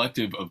a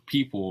collective of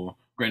people.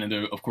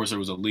 Granted, of course, there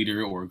was a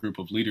leader or a group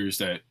of leaders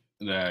that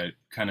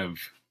kind of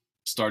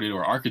started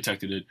or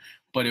architected it,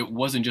 but it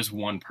wasn't just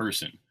one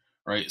person,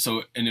 right?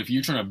 So, and if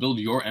you're trying to build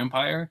your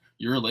empire,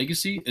 your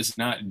legacy, it's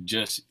not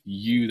just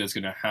you that's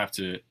going to have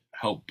to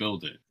help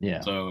build it. Yeah.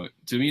 So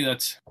to me,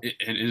 it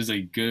is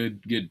a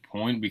good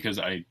point, because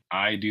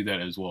I do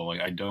that as well.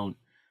 Like, I don't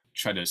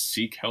try to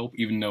seek help,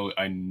 even though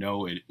I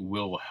know it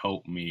will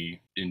help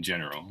me in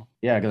general.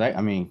 Yeah, because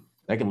I mean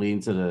that can lead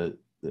into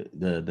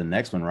the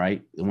next one,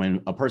 right?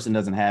 When a person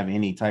doesn't have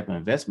any type of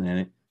investment in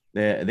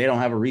it, they don't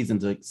have a reason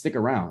to stick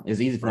around.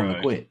 It's easy for them to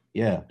Right. quit.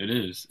 Yeah. It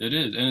is,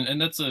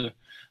 and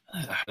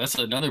that's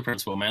another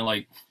principle, man.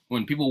 Like,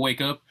 when people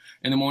wake up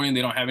in the morning,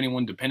 they don't have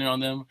anyone dependent on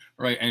them,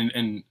 right?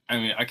 And I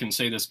mean, I can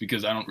say this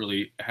because I don't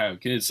really have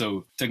kids,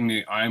 so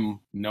technically,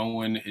 no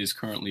one is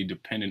currently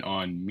dependent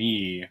on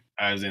me,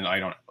 as in I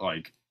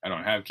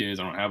don't have kids,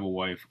 I don't have a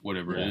wife,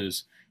 whatever it Yeah.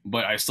 is.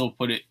 But I still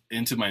put it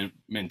into my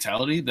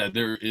mentality that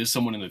there is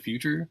someone in the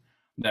future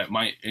that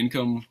my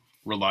income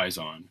relies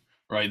on,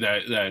 right?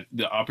 That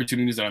the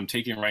opportunities that I'm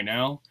taking right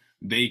now,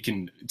 they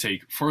can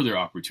take further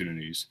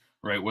opportunities,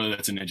 right? Whether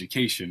that's in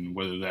education,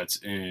 whether that's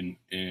in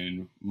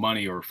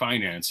money or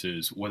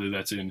finances, whether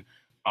that's in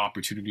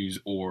opportunities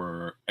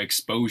or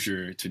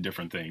exposure to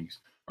different things,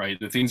 right?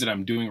 The things that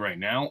I'm doing right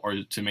now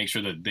are to make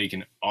sure that they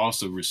can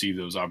also receive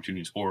those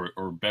opportunities or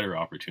better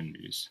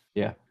opportunities.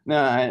 Yeah.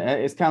 No,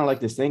 it's kind of like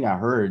this thing I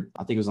heard.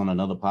 I think it was on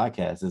another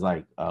podcast. It's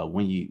like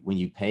when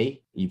you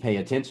pay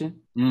attention,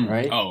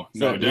 right? Oh,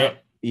 So no doubt.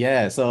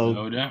 yeah. So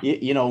No doubt.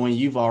 when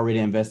you've already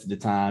invested the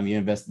time, you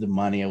invested the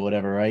money or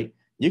whatever, right?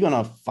 You're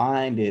gonna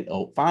find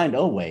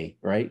a way,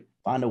 right?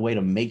 Find a way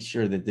to make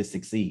sure that this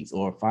succeeds,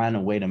 or find a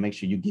way to make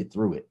sure you get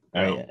through it,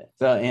 right? Yeah.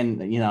 So,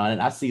 and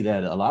and I see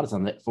that a lot of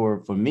times. That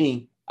for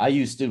me, I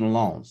use student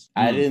loans.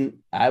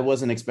 I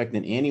wasn't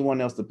expecting anyone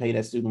else to pay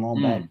that student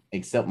loan back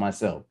except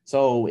myself.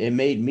 So it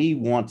made me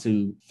want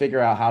to figure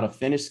out how to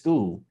finish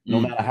school, no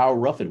matter how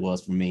rough it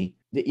was for me,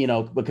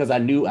 because I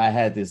knew I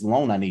had this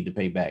loan I need to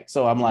pay back.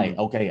 So I'm like,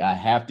 okay, I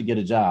have to get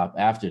a job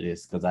after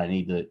this because I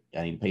need to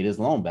pay this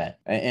loan back.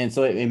 And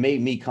so it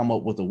made me come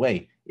up with a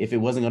way. If it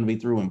wasn't going to be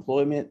through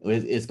employment,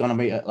 it's going to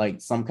be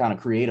like some kind of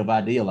creative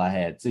ideal I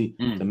had to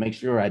make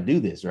sure I do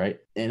this, right?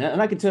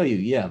 And I can tell you,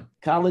 yeah,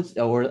 college,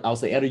 or I'll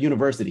say at a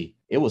university,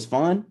 it was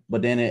fun,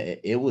 but then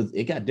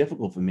it got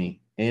difficult for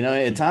me.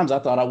 At times I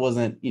thought I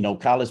wasn't,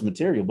 college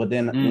material, but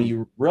then when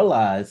you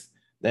realize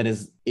that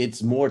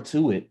it's more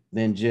to it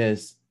than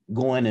just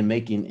going and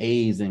making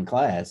A's in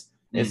class,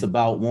 it's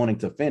about wanting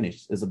to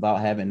finish. It's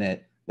about having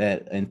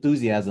that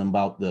enthusiasm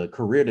about the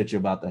career that you're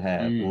about to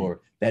have,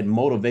 or that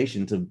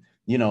motivation to,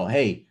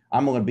 hey,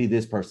 I'm going to be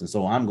this person,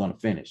 so I'm going to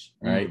finish,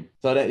 right?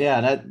 So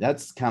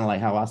that's kind of like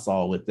how I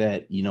saw with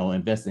that,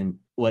 investing,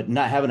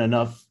 not having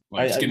enough,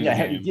 skin in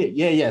the game.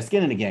 Yeah,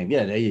 skin in the game.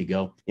 Yeah, there you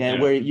go. And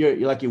where you're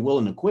like you're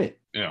willing to quit.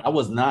 Yeah. I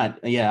was not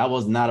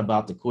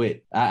about to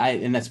quit.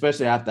 And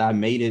especially after I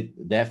made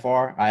it that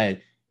far,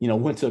 I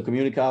went to a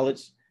community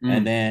college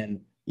and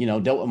then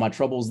dealt with my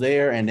troubles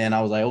there, and then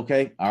I was like,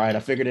 okay, all right,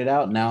 I figured it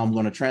out. Now I'm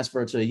going to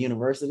transfer to a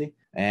university.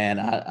 And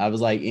I was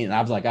like,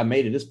 I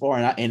made it this far,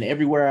 and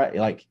everywhere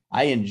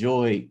I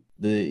enjoyed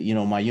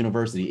my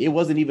university. It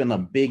wasn't even a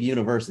big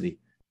university,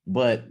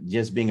 but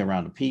just being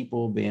around the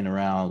people, being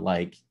around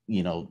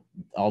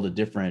all the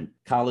different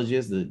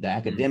colleges, the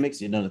academics,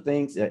 the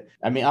things.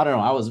 I mean, I don't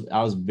know.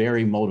 I was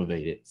very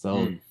motivated.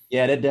 So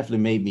yeah, that definitely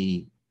made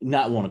me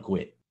not want to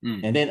quit.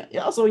 And then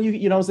also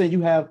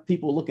you have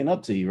people looking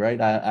up to you,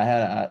 right?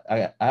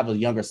 I have a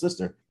younger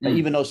sister,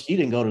 even though she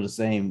didn't go to the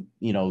same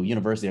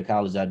university or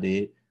college I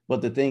did.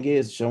 But the thing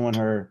is, showing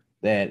her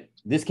that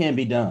this can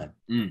be done.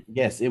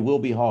 Yes, it will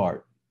be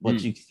hard,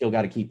 but you still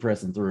got to keep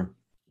pressing through.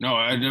 No,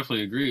 I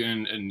definitely agree,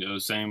 and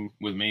same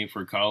with me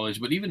for college.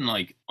 But even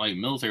like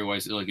military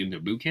wise, like into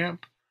boot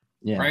camp,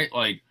 right?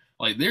 Like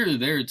they're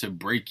there to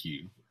break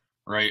you,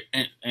 right,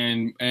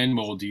 and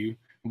mold you.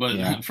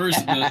 But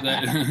first,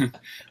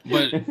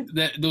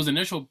 those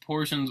initial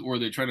portions where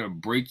they try to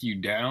break you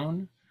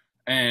down,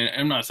 and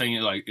I'm not saying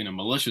it like in a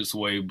malicious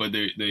way, but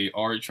they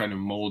are trying to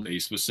mold a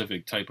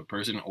specific type of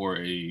person or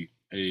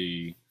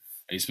a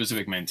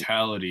specific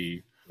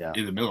mentality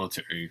in the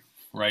military,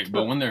 right?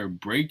 But when they're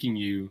breaking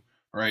you,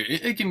 right,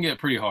 it can get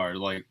pretty hard,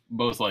 like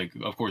both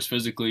of course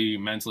physically,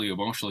 mentally,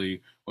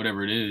 emotionally,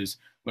 whatever it is.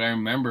 But I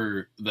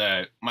remember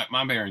that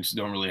my parents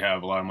don't really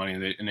have a lot of money,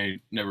 and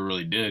they never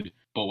really did.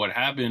 But what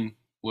happened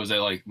was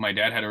that my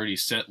dad had already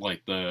set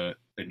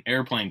an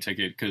airplane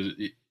ticket because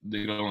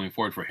they could only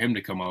afford for him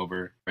to come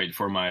over, right,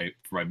 for my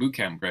boot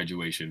camp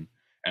graduation.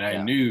 And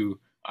I knew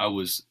I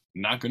was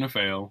not going to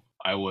fail.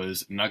 I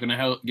was not going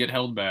to get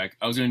held back.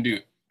 I was going to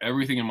do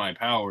everything in my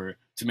power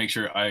to make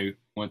sure I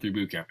went through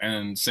boot camp.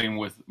 And same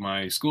with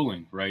my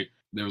schooling, right?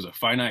 There was a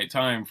finite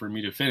time for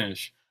me to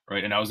finish,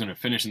 right? And I was going to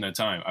finish in that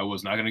time. I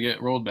was not going to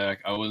get rolled back.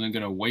 I wasn't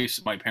going to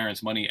waste my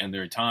parents' money and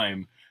their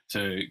time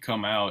to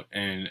come out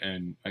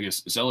and I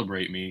guess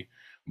celebrate me,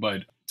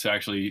 but to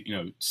actually,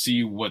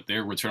 see what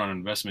their return on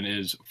investment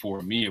is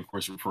for me, of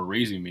course, for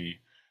raising me.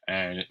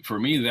 And for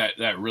me,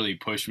 that really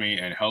pushed me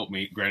and helped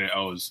me. Granted, I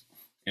was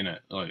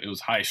it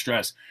was high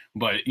stress,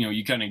 but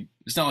you kind of,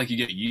 it's not like you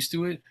get used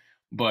to it,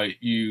 but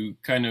you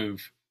kind of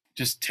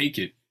just take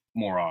it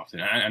more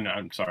often.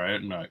 I'm sorry,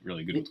 I'm not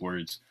really good with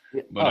words,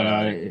 but oh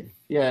no,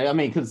 yeah, I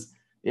mean, because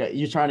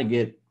you're trying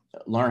to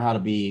learn how to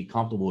be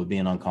comfortable with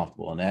being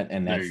uncomfortable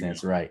in that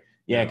sense, right?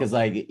 Yeah, because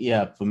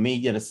for me,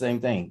 the same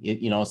thing.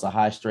 It's a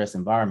high stress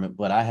environment,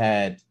 but I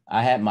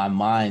had my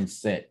mind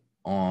set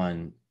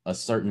on a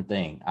certain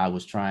thing. I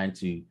was trying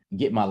to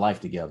get my life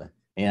together,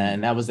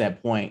 and that was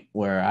that point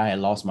where I had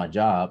lost my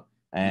job,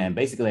 and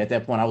basically at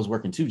that point I was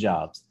working 2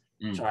 jobs,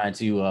 trying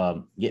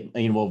to get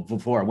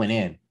before I went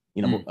in.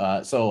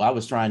 So I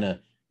was trying to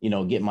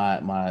get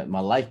my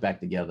life back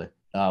together.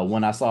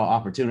 When I saw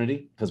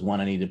opportunity, because one,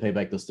 I needed to pay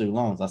back those student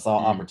loans. I saw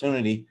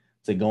opportunity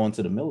to go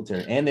into the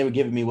military, and they were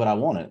giving me what I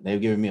wanted. They were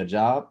giving me a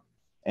job,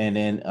 and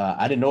then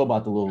I didn't know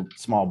about the little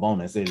small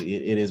bonus. It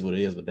is what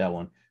it is with that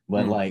one.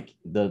 But like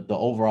the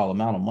overall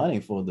amount of money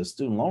for the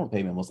student loan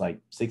payment was like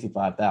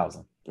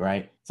 $65,000,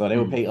 right? So they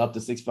would pay up to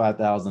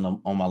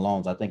 $65,000 on my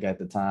loans. I think at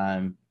the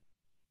time,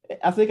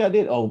 I think I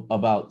did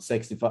about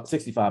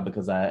 65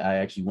 because I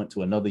actually went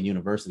to another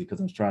university because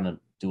I was trying to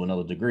do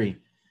another degree,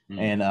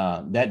 and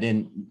that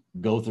didn't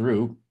go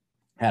through.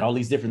 Had all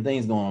these different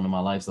things going on in my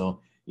life,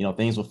 so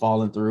things were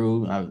falling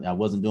through. I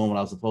wasn't doing what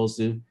I was supposed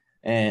to,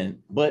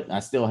 but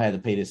I still had to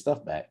pay this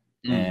stuff back,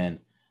 and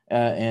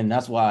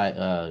that's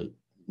why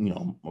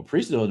I'm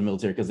appreciative of the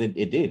military, because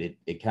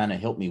it kind of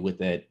helped me with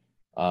that,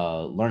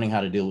 learning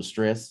how to deal with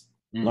stress.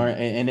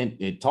 And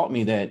it taught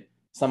me that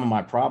some of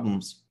my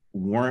problems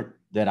weren't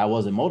that I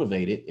wasn't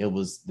motivated. It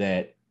was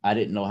that I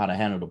didn't know how to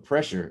handle the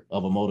pressure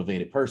of a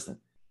motivated person.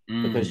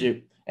 Because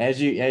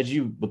as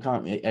you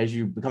become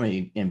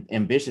an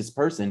ambitious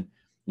person,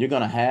 you're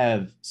going to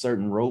have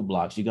certain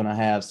roadblocks. You're going to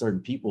have certain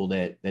people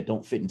that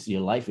don't fit into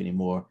your life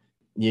anymore.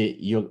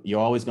 You're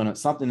always going to,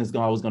 something is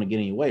always going to get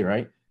in your way,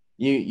 right?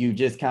 You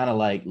just kind of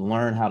like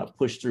learn how to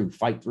push through,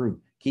 fight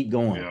through, keep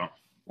going. Yeah.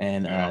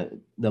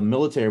 And the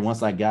military,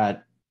 once I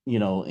got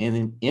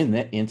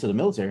into the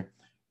military,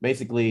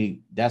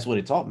 basically that's what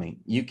it taught me.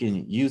 You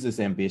can use this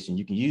ambition,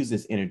 you can use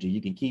this energy,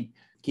 you can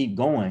keep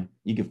going,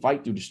 you can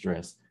fight through the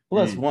stress.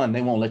 Plus one,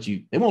 they won't let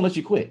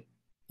you quit.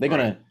 They're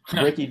gonna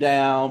break you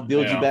down,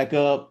 build you back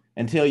up,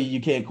 and tell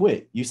you can't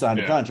quit. You signed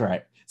a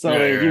contract. So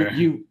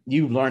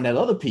you learn that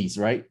other piece,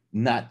 right?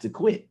 Not to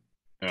quit,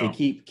 to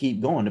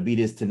keep going, to be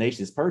this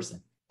tenacious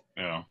person.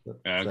 Yeah,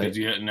 because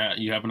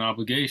you have an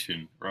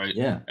obligation, right?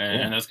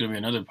 And that's going to be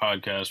another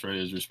podcast, right?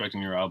 Is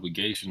respecting your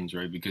obligations,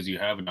 right? Because you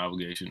have an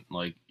obligation,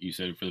 like you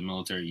said, for the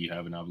military, you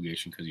have an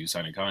obligation because you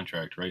signed a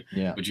contract, right?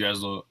 Yeah. But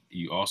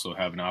you also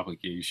have an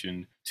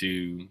obligation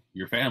to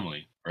your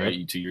family,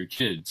 right? To your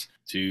kids,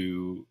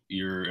 to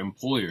your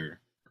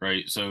employer,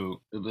 right?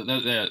 So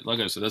that like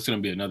I said, that's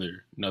going to be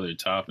another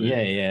topic.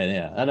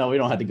 Yeah. I know we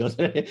don't have to go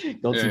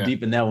too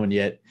deep in that one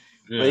yet,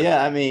 but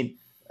I mean,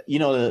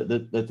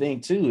 the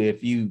thing too,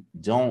 if you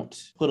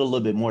don't put a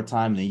little bit more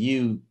time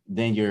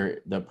then you're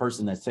the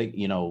person that's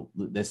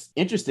that's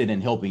interested in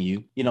helping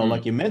you,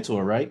 like your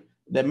mentor, right?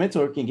 That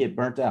mentor can get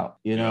burnt out,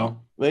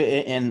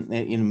 and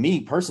in me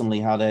personally,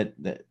 how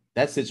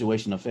that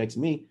situation affects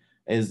me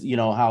is,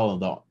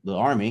 how the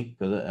Army,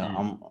 because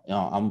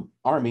I'm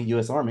Army,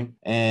 U.S. Army,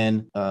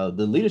 and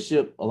the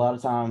leadership a lot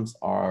of times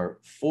are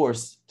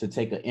forced to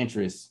take an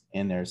interest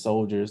in their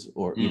soldiers,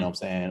 or what I'm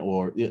saying,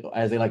 or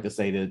as they like to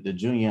say, the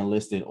junior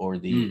enlisted, or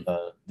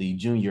the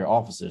junior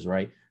officers,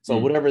 right? So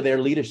whatever their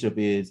leadership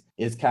is,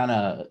 it's kind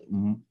of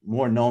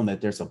more known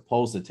that they're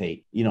supposed to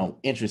take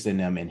interest in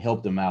them and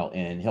help them out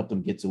and help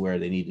them get to where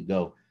they need to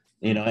go.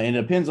 And it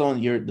depends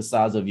on the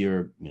size of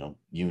your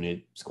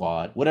unit,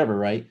 squad, whatever,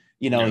 right?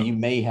 You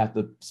may have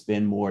to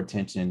spend more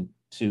attention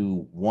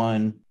to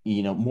one,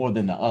 more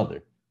than the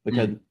other,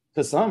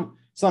 because some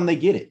they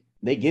get it.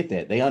 They get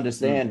that. They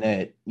understand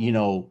that,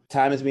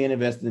 time is being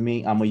invested in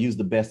me. I'm going to use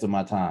the best of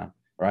my time.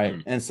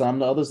 Right. And some of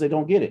the others, they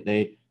don't get it.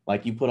 They,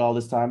 like, you put all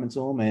this time into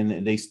them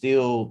and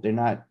they're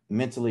not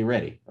mentally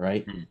ready.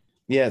 Right.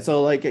 Yeah.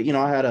 So like,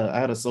 I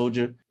had a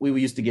soldier. We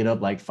used to get up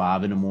like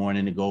 5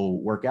 a.m. to go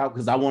work out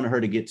because I wanted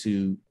her to get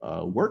to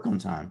work on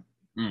time.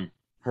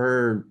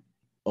 Her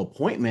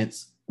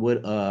appointments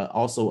would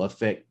also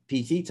affect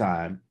PT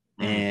time.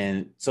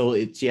 And so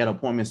she had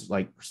appointments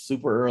like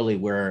super early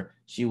where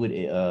she would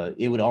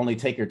it would only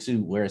take her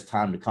to where it's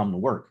time to come to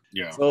work.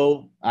 Yeah.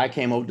 So I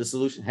came up with the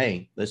solution.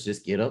 Hey, let's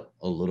just get up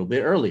a little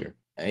bit earlier.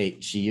 Hey,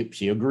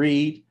 she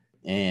agreed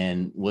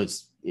and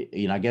was,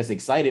 I guess,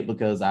 excited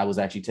because I was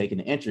actually taking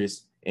an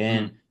interest.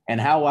 And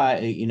how I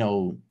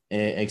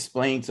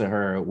explained to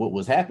her what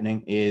was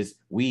happening is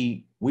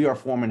we are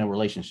forming a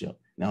relationship.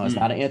 Now, it's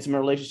not an intimate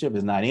relationship.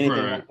 It's not anything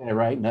like that,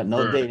 right?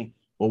 No dating.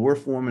 But we're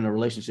forming a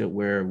relationship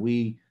where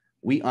we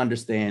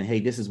understand, hey,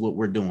 this is what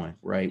we're doing,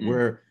 right?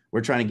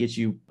 we're trying to get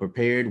you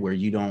prepared where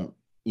you don't,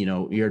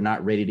 you're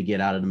not ready to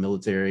get out of the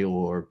military,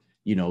 or,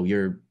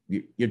 you're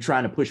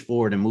trying to push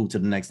forward and move to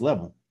the next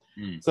level.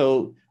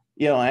 So,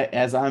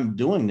 as I'm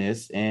doing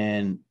this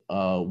and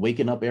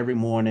waking up every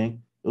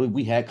morning,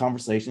 we had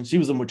conversations. She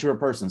was a mature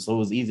person, so it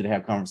was easy to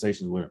have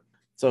conversations with her.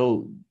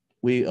 So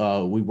we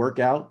work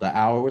out the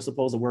hour we're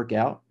supposed to work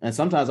out. And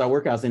sometimes our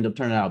workouts end up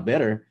turning out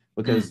better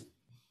because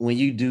when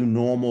you do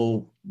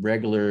normal,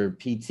 regular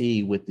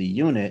PT with the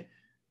unit,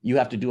 you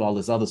have to do all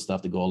this other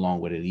stuff to go along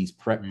with it, these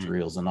prep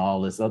drills and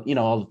all this, all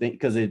the things,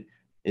 because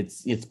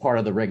it's part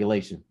of the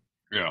regulation.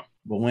 Yeah.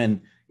 But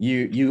when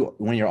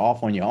you're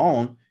off on your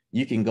own,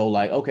 you can go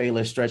like, okay,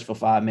 let's stretch for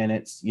 5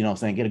 minutes,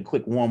 saying, get a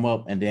quick warm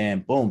up, and then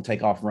boom,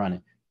 take off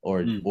running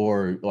or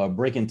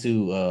break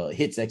into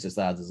hits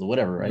exercises or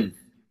whatever, right?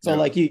 So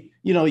like you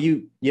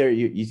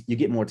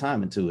get more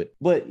time into it,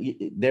 but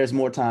there's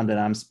more time that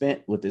I'm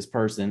spent with this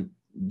person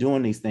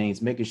doing these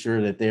things, making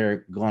sure that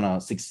they're gonna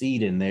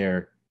succeed in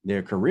their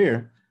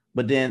career.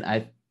 But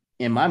then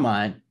in my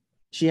mind,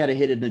 she had a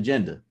hidden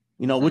agenda,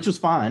 which was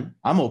fine.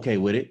 I'm okay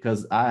with it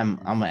because I'm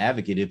an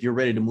advocate. If you're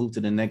ready to move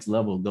to the next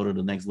level, go to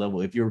the next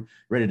level. If you're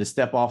ready to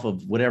step off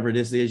of whatever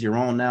this is you're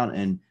on now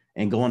and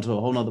go into a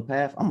whole nother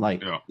path, I'm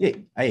like, yeah,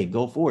 hey,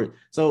 go for it.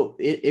 So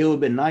it would have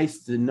been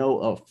nice to know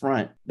up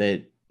front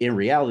that in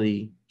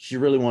reality, she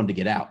really wanted to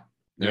get out,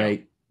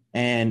 right?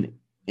 And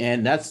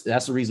that's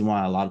the reason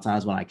why a lot of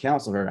times when I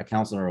counsel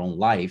her on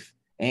life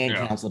and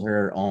counseled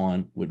her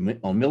on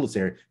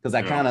military, because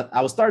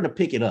I was starting to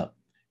pick it up,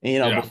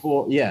 and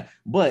before,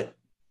 but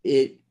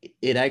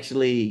it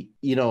actually,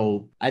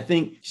 I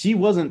think she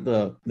wasn't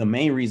the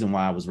main reason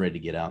why I was ready to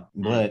get out,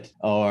 but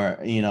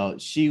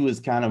she was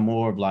kind of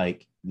more of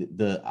like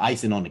the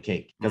icing on the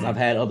cake, because I've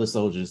had other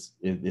soldiers,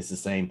 it's the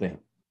same thing.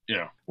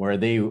 Yeah. Where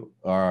they're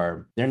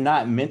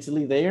not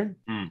mentally there.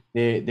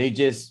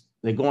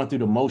 They're going through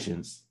the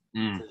motions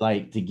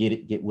to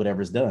get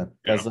whatever's done.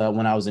 Because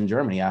when I was in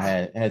Germany,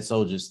 I had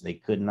soldiers, they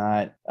could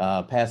not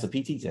pass a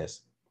PT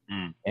test.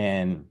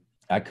 And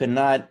I could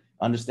not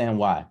understand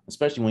why,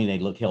 especially when they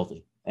look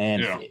healthy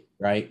and fit,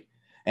 right?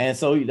 And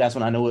so that's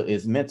when I know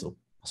it's mental.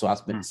 So I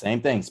spent the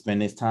same thing,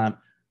 spend this time,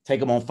 take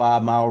them on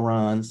 5-mile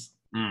runs,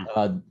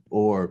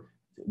 or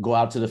go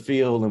out to the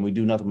field and we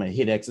do nothing but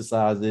hit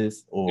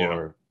exercises,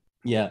 or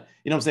you know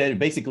what I'm saying?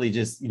 Basically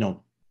just,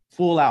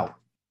 full out,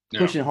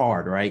 pushing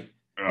hard, right?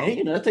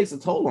 And, that takes a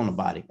toll on the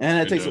body, and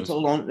that takes a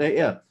toll on,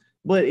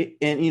 but,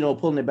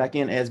 pulling it back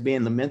in as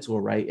being the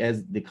mentor, right?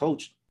 As the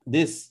coach,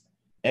 this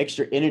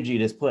extra energy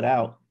that's put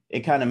out,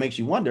 it kind of makes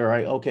you wonder,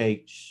 right?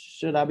 Okay,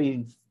 should I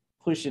be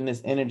pushing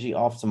this energy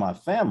off to my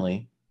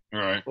family?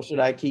 Right. Or should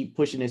I keep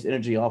pushing this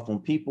energy off on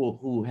people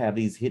who have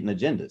these hidden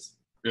agendas?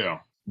 Yeah.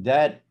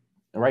 That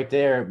right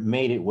there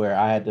made it where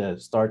I had to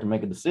start to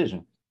make a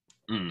decision.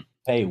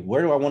 Hey,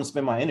 where do I want to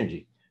spend my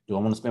energy? Do I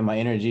want to spend my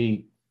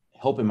energy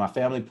helping my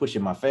family,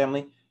 pushing my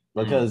family?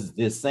 Because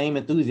the same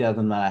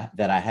enthusiasm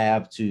that I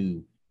have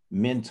to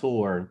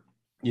mentor,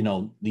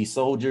 these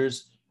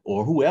soldiers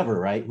or whoever,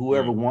 right?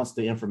 Whoever wants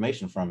the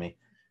information from me,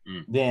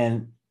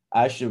 then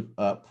I should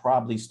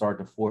probably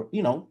start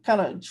to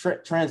kind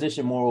of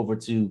transition more over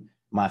to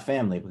my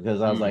family, because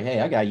I was like,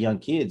 hey, I got young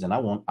kids and I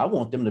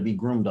want them to be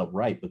groomed up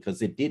right,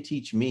 because it did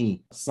teach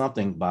me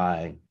something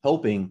by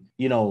helping,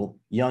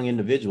 young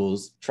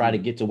individuals try to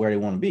get to where they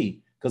want to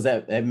be. Because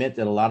that meant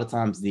that a lot of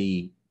times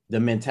the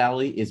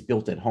mentality is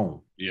built at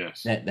home.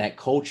 Yes. That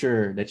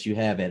culture that you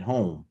have at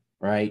home,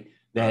 right?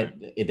 That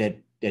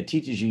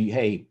teaches you,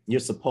 hey, you're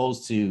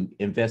supposed to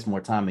invest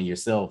more time in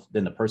yourself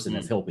than the person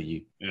that's helping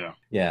you.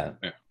 Yeah.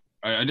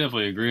 I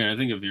definitely agree. And I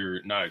think if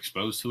you're not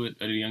exposed to it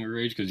at a younger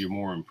age, because you're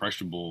more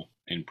impressionable.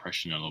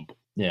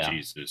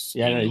 Jesus.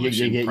 I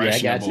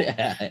got you.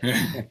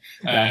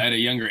 At a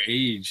younger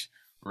age,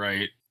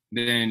 right?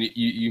 Then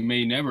you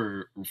may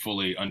never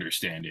fully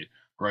understand it,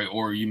 right?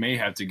 Or you may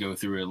have to go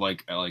through it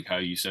like how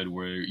you said,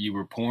 where you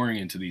were pouring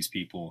into these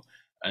people,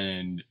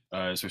 and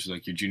especially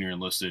like your junior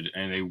enlisted,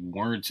 and they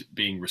weren't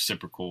being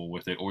reciprocal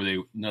with it, or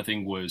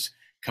nothing was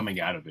coming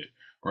out of it,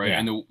 right?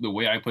 And the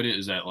way I put it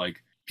is that, like,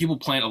 people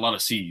plant a lot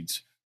of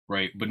seeds,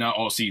 right? But not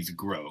all seeds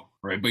grow,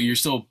 right? But you're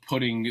still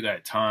putting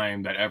that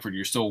time, that effort,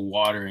 you're still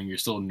watering, you're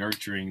still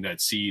nurturing that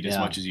seed as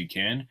much as you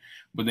can.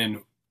 But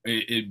then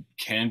it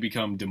can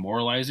become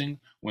demoralizing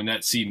when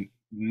that seed,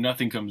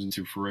 nothing comes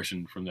into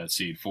fruition from that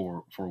seed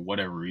for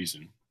whatever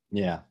reason.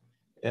 Yeah,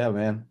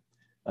 man.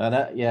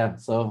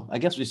 So I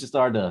guess we should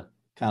start to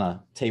kind of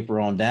taper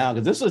on down,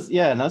 because this is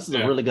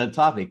a really good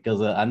topic,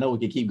 because I know we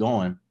could keep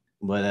going,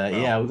 but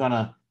we're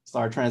gonna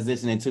start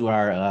transitioning to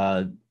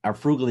our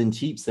frugal and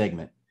cheap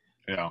segment.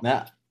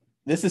 Now,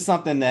 this is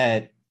something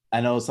that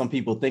I know some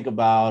people think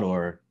about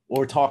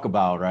or talk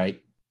about,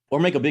 right? Or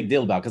make a big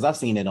deal about, because I've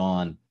seen it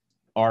on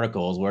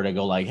articles where they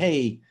go like,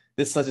 hey,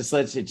 this such and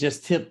such, it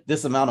just tipped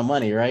this amount of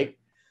money, right?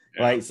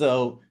 Right.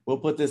 So we'll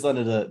put this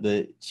under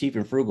the cheap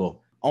and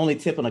frugal. Only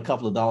tipping a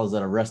couple of dollars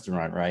at a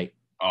restaurant, right?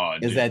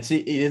 Is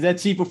that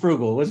cheap or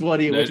frugal? Which one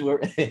do you?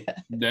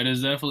 That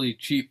is definitely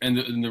cheap, and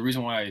the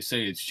reason why I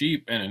say it's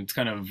cheap, and it's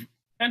kind of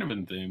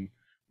in theme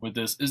with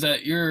this, is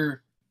that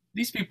you're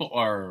these people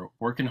are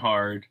working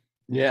hard,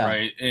 Yeah.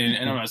 right?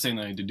 And I'm not saying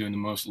that they're doing the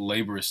most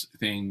laborious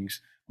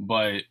things,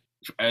 but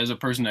as a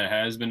person that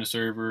has been a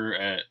server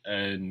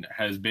and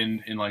has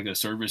been in like a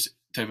service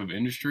type of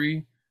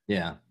industry,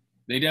 Yeah.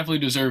 they definitely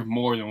deserve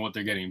more than what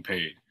they're getting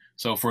paid.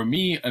 So for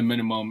me, a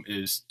minimum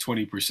is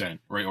 20%,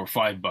 right? Or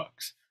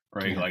 $5,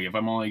 right? Yeah. Like if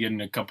I'm only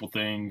getting a couple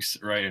things,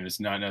 right, and it's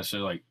not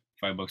necessarily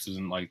like $5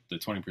 isn't like the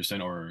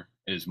 20% or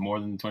is more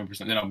than the 20%,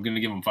 then I'm gonna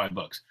give them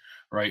 $5,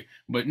 right?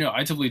 But no,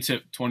 I typically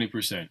tip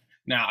 20%.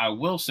 Now I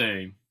will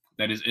say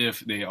that is if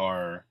they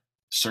are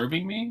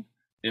serving me,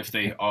 if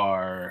they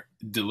are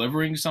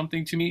delivering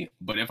something to me,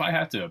 but if I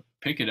have to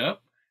pick it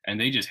up and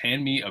they just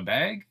hand me a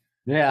bag,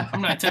 Yeah.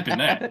 I'm not tipping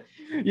that.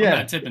 I'm Yeah.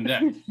 not tipping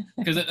that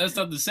because that's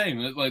not the same.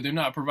 Like they're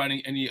not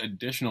providing any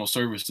additional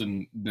service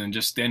than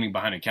just standing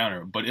behind a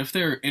counter. But if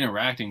they're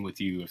interacting with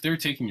you, if they're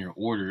taking your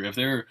order, if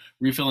they're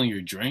refilling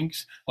your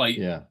drinks, like,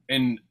 Yeah.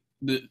 and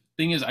the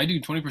thing is, I do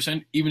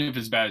 20% even if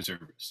it's bad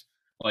service.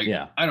 Like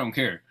Yeah. I don't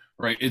care,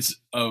 right? It's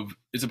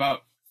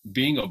about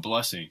being a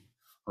blessing,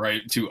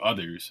 right, to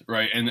others,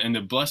 right? And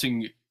the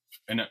blessing,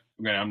 and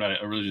again, I'm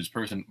not a religious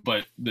person,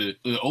 but the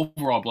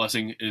overall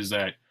blessing is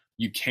that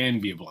you can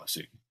be a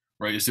blessing,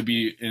 right? Is to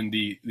be in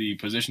the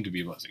position to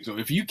be a blessing. So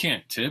if you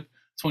can't tip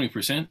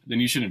 20%, then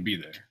you shouldn't be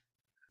there,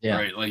 Yeah.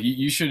 right? Like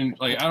you shouldn't,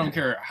 like, I don't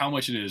care how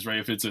much it is, right?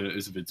 If it's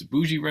a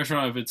bougie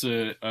restaurant, if it's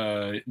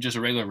a just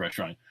a regular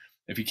restaurant,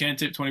 if you can't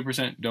tip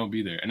 20%, don't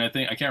be there. And I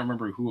can't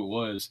remember who it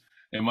was.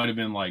 It might have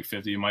been like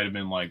 50. It might have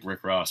been like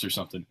Rick Ross or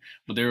something.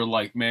 But they were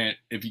like, man,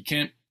 if you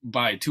can't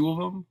buy two of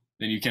them,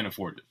 then you can't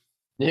afford it.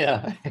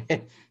 Yeah.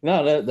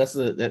 No,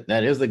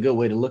 that is a good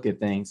way to look at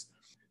things.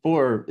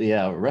 For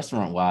yeah,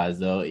 restaurant wise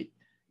though,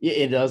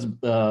 it does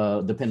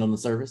depend on the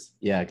service.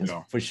 Yeah, because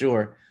Yeah. for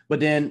sure. But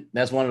then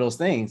that's one of those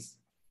things.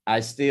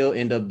 I still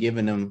end up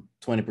giving them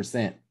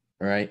 20%.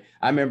 Right.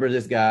 I remember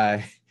this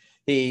guy,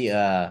 he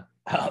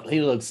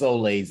he looked so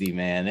lazy,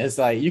 man. It's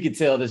like you could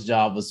tell this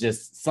job was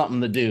just something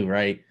to do,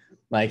 right?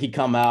 Like he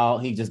come out,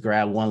 he just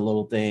grab one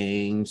little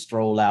thing,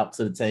 stroll out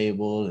to the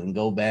table and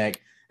go back.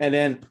 And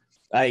then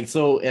like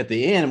so at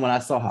the end when I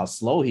saw how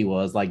slow he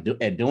was like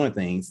at doing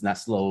things, not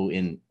slow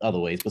in other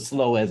ways but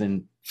slow as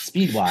in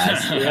speed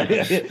wise,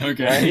 right?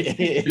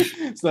 Okay.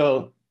 Right.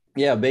 So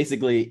yeah,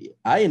 basically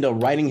I end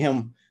up writing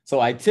him, so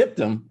I tipped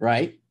him,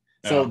 right?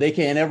 So Yeah. they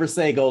can't ever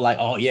say go like,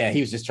 oh yeah,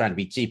 he was just trying to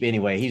be cheap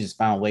anyway, he just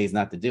found ways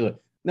not to do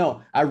it.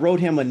 No, I wrote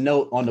him a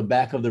note on the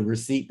back of the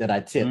receipt that I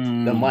tipped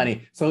the Mm,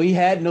 money, so he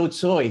had no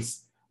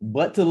choice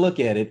but to look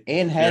at it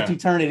and had yeah. to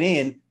turn it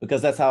in,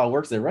 because that's how it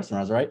works at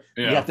restaurants, right?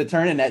 You Yeah. have to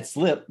turn in that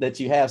slip that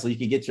you have so you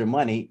can get your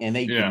money and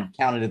they Yeah. can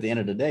count it at the end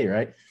of the day,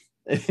 right?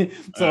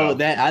 So Yeah.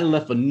 that I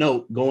left a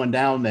note going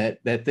down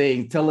that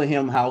thing telling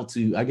him how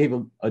to, I gave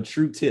him a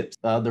true tip,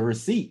 the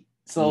receipt.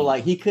 So Mm,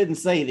 like he couldn't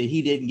say that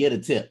he didn't get a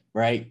tip,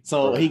 right?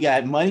 So he right.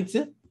 got money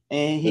tip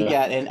and he Yeah.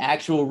 got an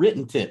actual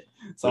written tip.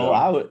 So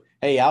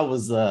Yeah. I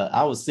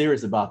was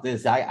serious about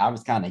this. I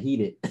was kind of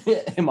heated.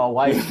 And my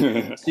wife,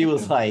 she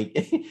was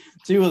like,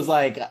 she was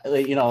like,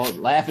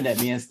 laughing at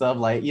me and stuff,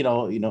 like,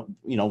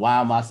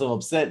 why am I so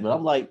upset? But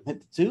I'm like,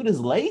 dude is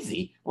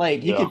lazy.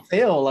 Like you Yeah. could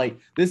tell, like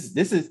this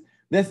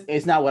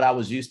it's not what I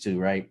was used to,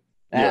 right?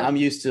 Yeah. I'm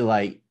used to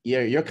like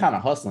you're kind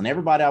of hustling.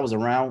 Everybody I was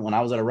around when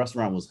I was at a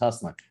restaurant was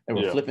hustling. They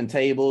were Yeah. flipping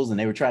tables and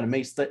they were trying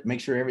to make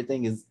sure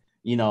everything is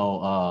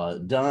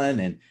done.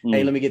 And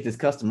hey, Mm, let me get this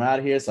customer out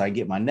of here so I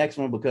get my next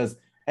one, because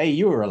hey,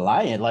 you were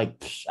reliant.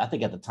 Like I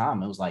think at the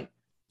time it was like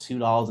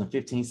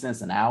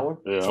 $2.15 an hour.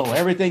 yeah. So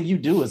everything you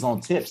do is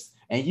on tips,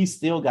 and you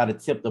still got to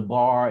tip the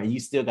bar, and you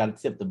still got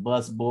to tip the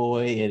bus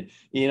boy,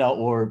 and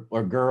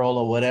or girl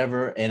or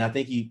whatever. And I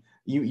think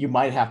you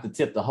might have to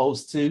tip the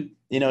host too.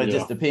 It Yeah.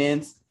 just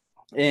depends.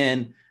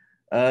 And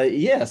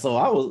yeah, so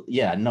I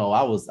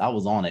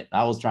was on it.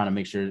 I was trying to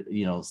make sure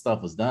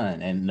stuff was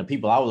done, and the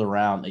people I was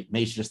around like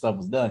made sure stuff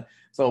was done.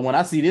 So when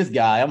I see this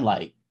guy, I'm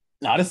like,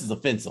 no, this is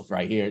offensive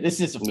right here. This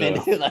is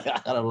offended. Yeah. Like,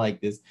 I don't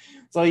like this.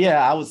 So yeah,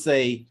 I would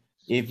say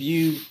if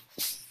you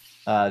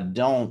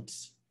don't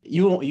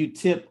you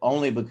tip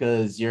only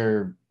because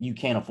you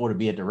can't afford to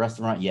be at the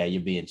restaurant, yeah,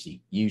 you're being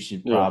cheap.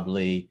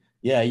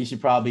 Yeah. You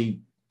should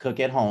probably cook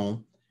at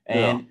home.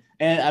 Yeah.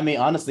 And I mean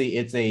honestly,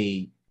 it's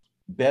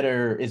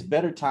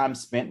better time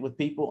spent with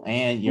people,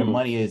 and your Mm,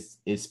 money is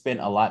spent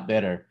a lot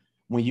better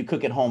when you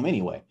cook at home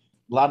anyway.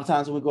 A lot of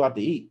times when we go out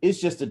to eat, it's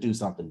just to do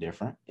something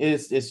different.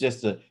 It's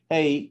just a,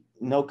 hey,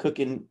 no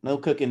cooking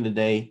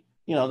today.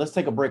 Let's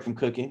take a break from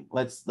cooking.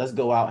 Let's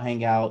go out,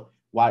 hang out,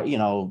 why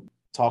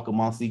talk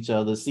amongst each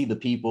other, see the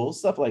people,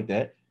 stuff like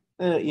that.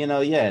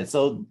 Yeah.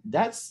 So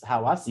that's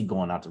how I see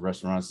going out to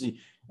restaurants.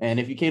 And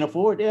if you can't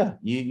afford, yeah,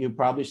 you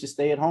probably should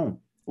stay at home.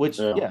 Which,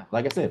 yeah. yeah,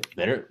 like I said,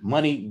 better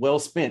money well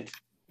spent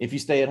if you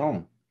stay at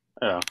home.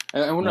 Yeah.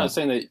 And we're Yeah. not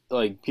saying that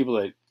like people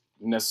that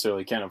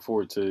necessarily can't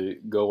afford to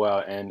go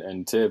out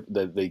and tip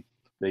that they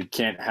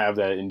can't have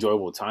that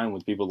enjoyable time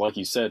with people. Like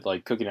you said,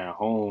 like cooking at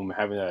home,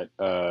 having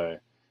that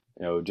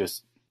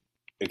just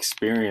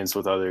experience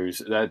with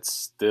others, that's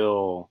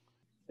still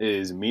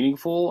is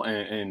meaningful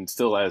and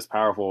still as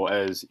powerful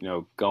as, you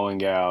know,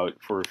 going out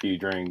for a few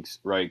drinks,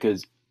 right?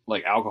 Because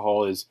like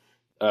alcohol is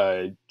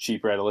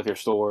cheaper at a liquor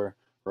store,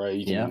 right?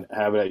 You Yeah. can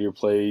have it at your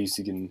place.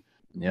 You can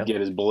Yep.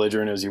 get as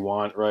belligerent as you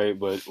want, right?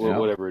 But Yep.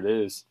 whatever it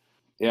is,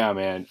 yeah,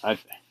 man. At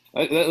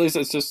least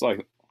it's just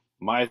like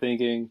my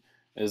thinking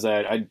is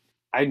that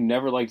I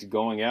never liked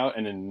going out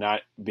and then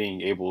not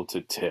being able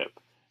to tip.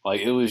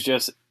 Like it was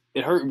just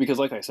it hurt because,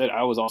 like I said,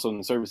 I was also in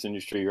the service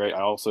industry, right?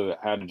 I also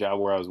had a job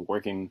where I was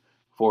working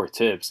for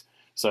tips.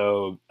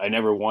 So I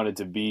never wanted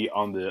to be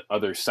on the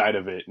other side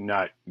of it,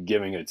 not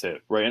giving a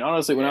tip, right? And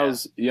honestly, when I Yeah.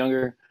 was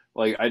younger,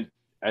 like I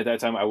at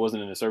that time I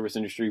wasn't in the service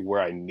industry where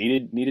I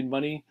needed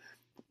money,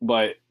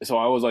 but so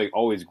I was like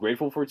always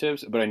grateful for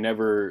tips, but I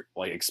never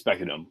like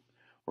expected them,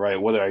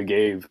 right? Whether I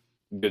gave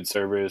good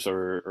service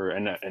or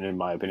and in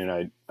my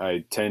opinion,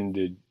 I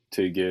tended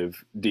to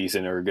give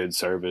decent or good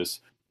service,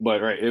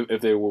 but right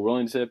if they were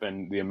willing to tip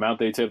and the amount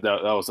they tipped,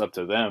 that was up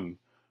to them,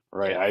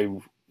 right? Yeah. I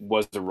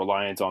wasn't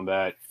reliant on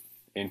that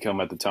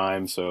income at the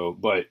time, so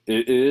but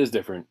it is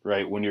different,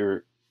 right? When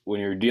you're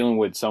dealing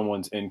with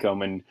someone's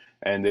income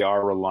and they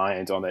are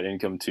reliant on that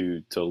income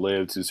to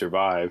live to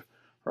survive,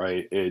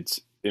 right? It's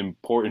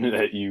important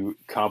that you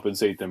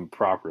compensate them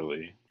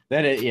properly.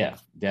 That is, yeah,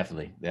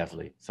 definitely,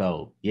 definitely.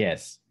 So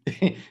yes,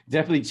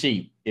 definitely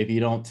cheap if you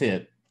don't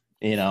tip.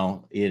 You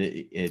know,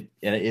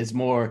 it's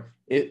more.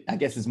 I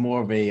guess it's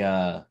more of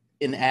a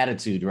an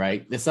attitude,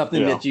 right? It's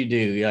something Yeah. that you do.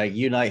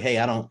 You're like, hey,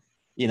 I don't,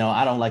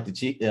 I don't like to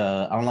cheat.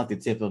 I don't like to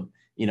tip of,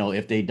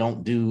 if they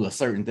don't do a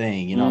certain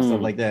thing, stuff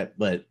Mm. like that.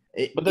 But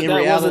But in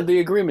that wasn't reality, the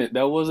agreement.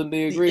 That wasn't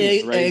the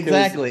agreement, right? Because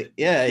exactly,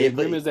 yeah, the but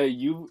agreement is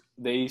that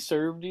they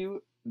served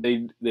you,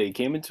 they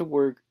came into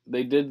work,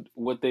 they did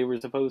what they were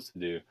supposed to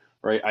do,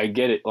 right? I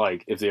get it,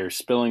 like if they're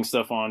spilling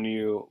stuff on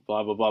you,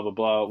 blah blah blah blah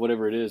blah,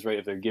 whatever it is, right?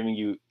 If they're giving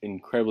you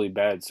incredibly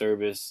bad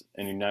service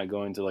and you're not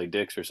going to like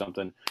Dick's or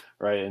something,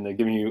 right? And they're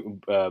giving you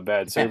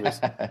bad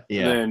service,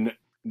 yeah,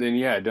 then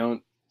yeah,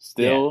 don't yeah.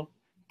 still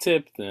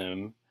tip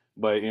them,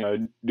 but you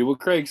know, do what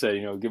Craig said,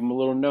 you know, give them a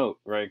little note,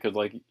 right? Because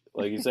like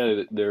you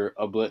said, they're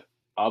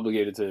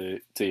obligated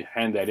to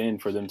hand that in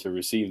for them to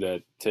receive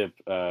that tip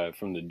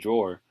from the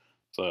drawer.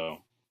 So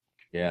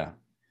Yeah.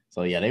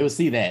 So yeah, they will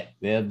see that.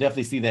 They'll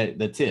definitely see that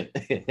the tip.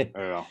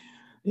 yeah,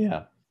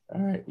 Yeah.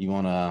 All right. You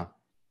want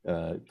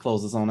to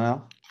close this on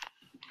now?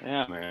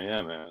 yeah,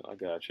 man, I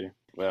got you.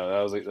 Well,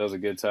 that was a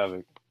good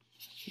topic.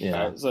 All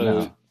Yeah. right,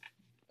 so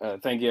No.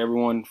 thank you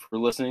everyone for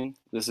listening.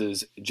 This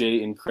is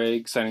Jay and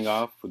Craig signing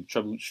off with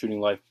Troubleshooting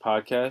Life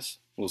podcast.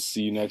 We'll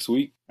see you next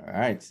week. All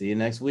right. See you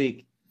next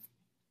week.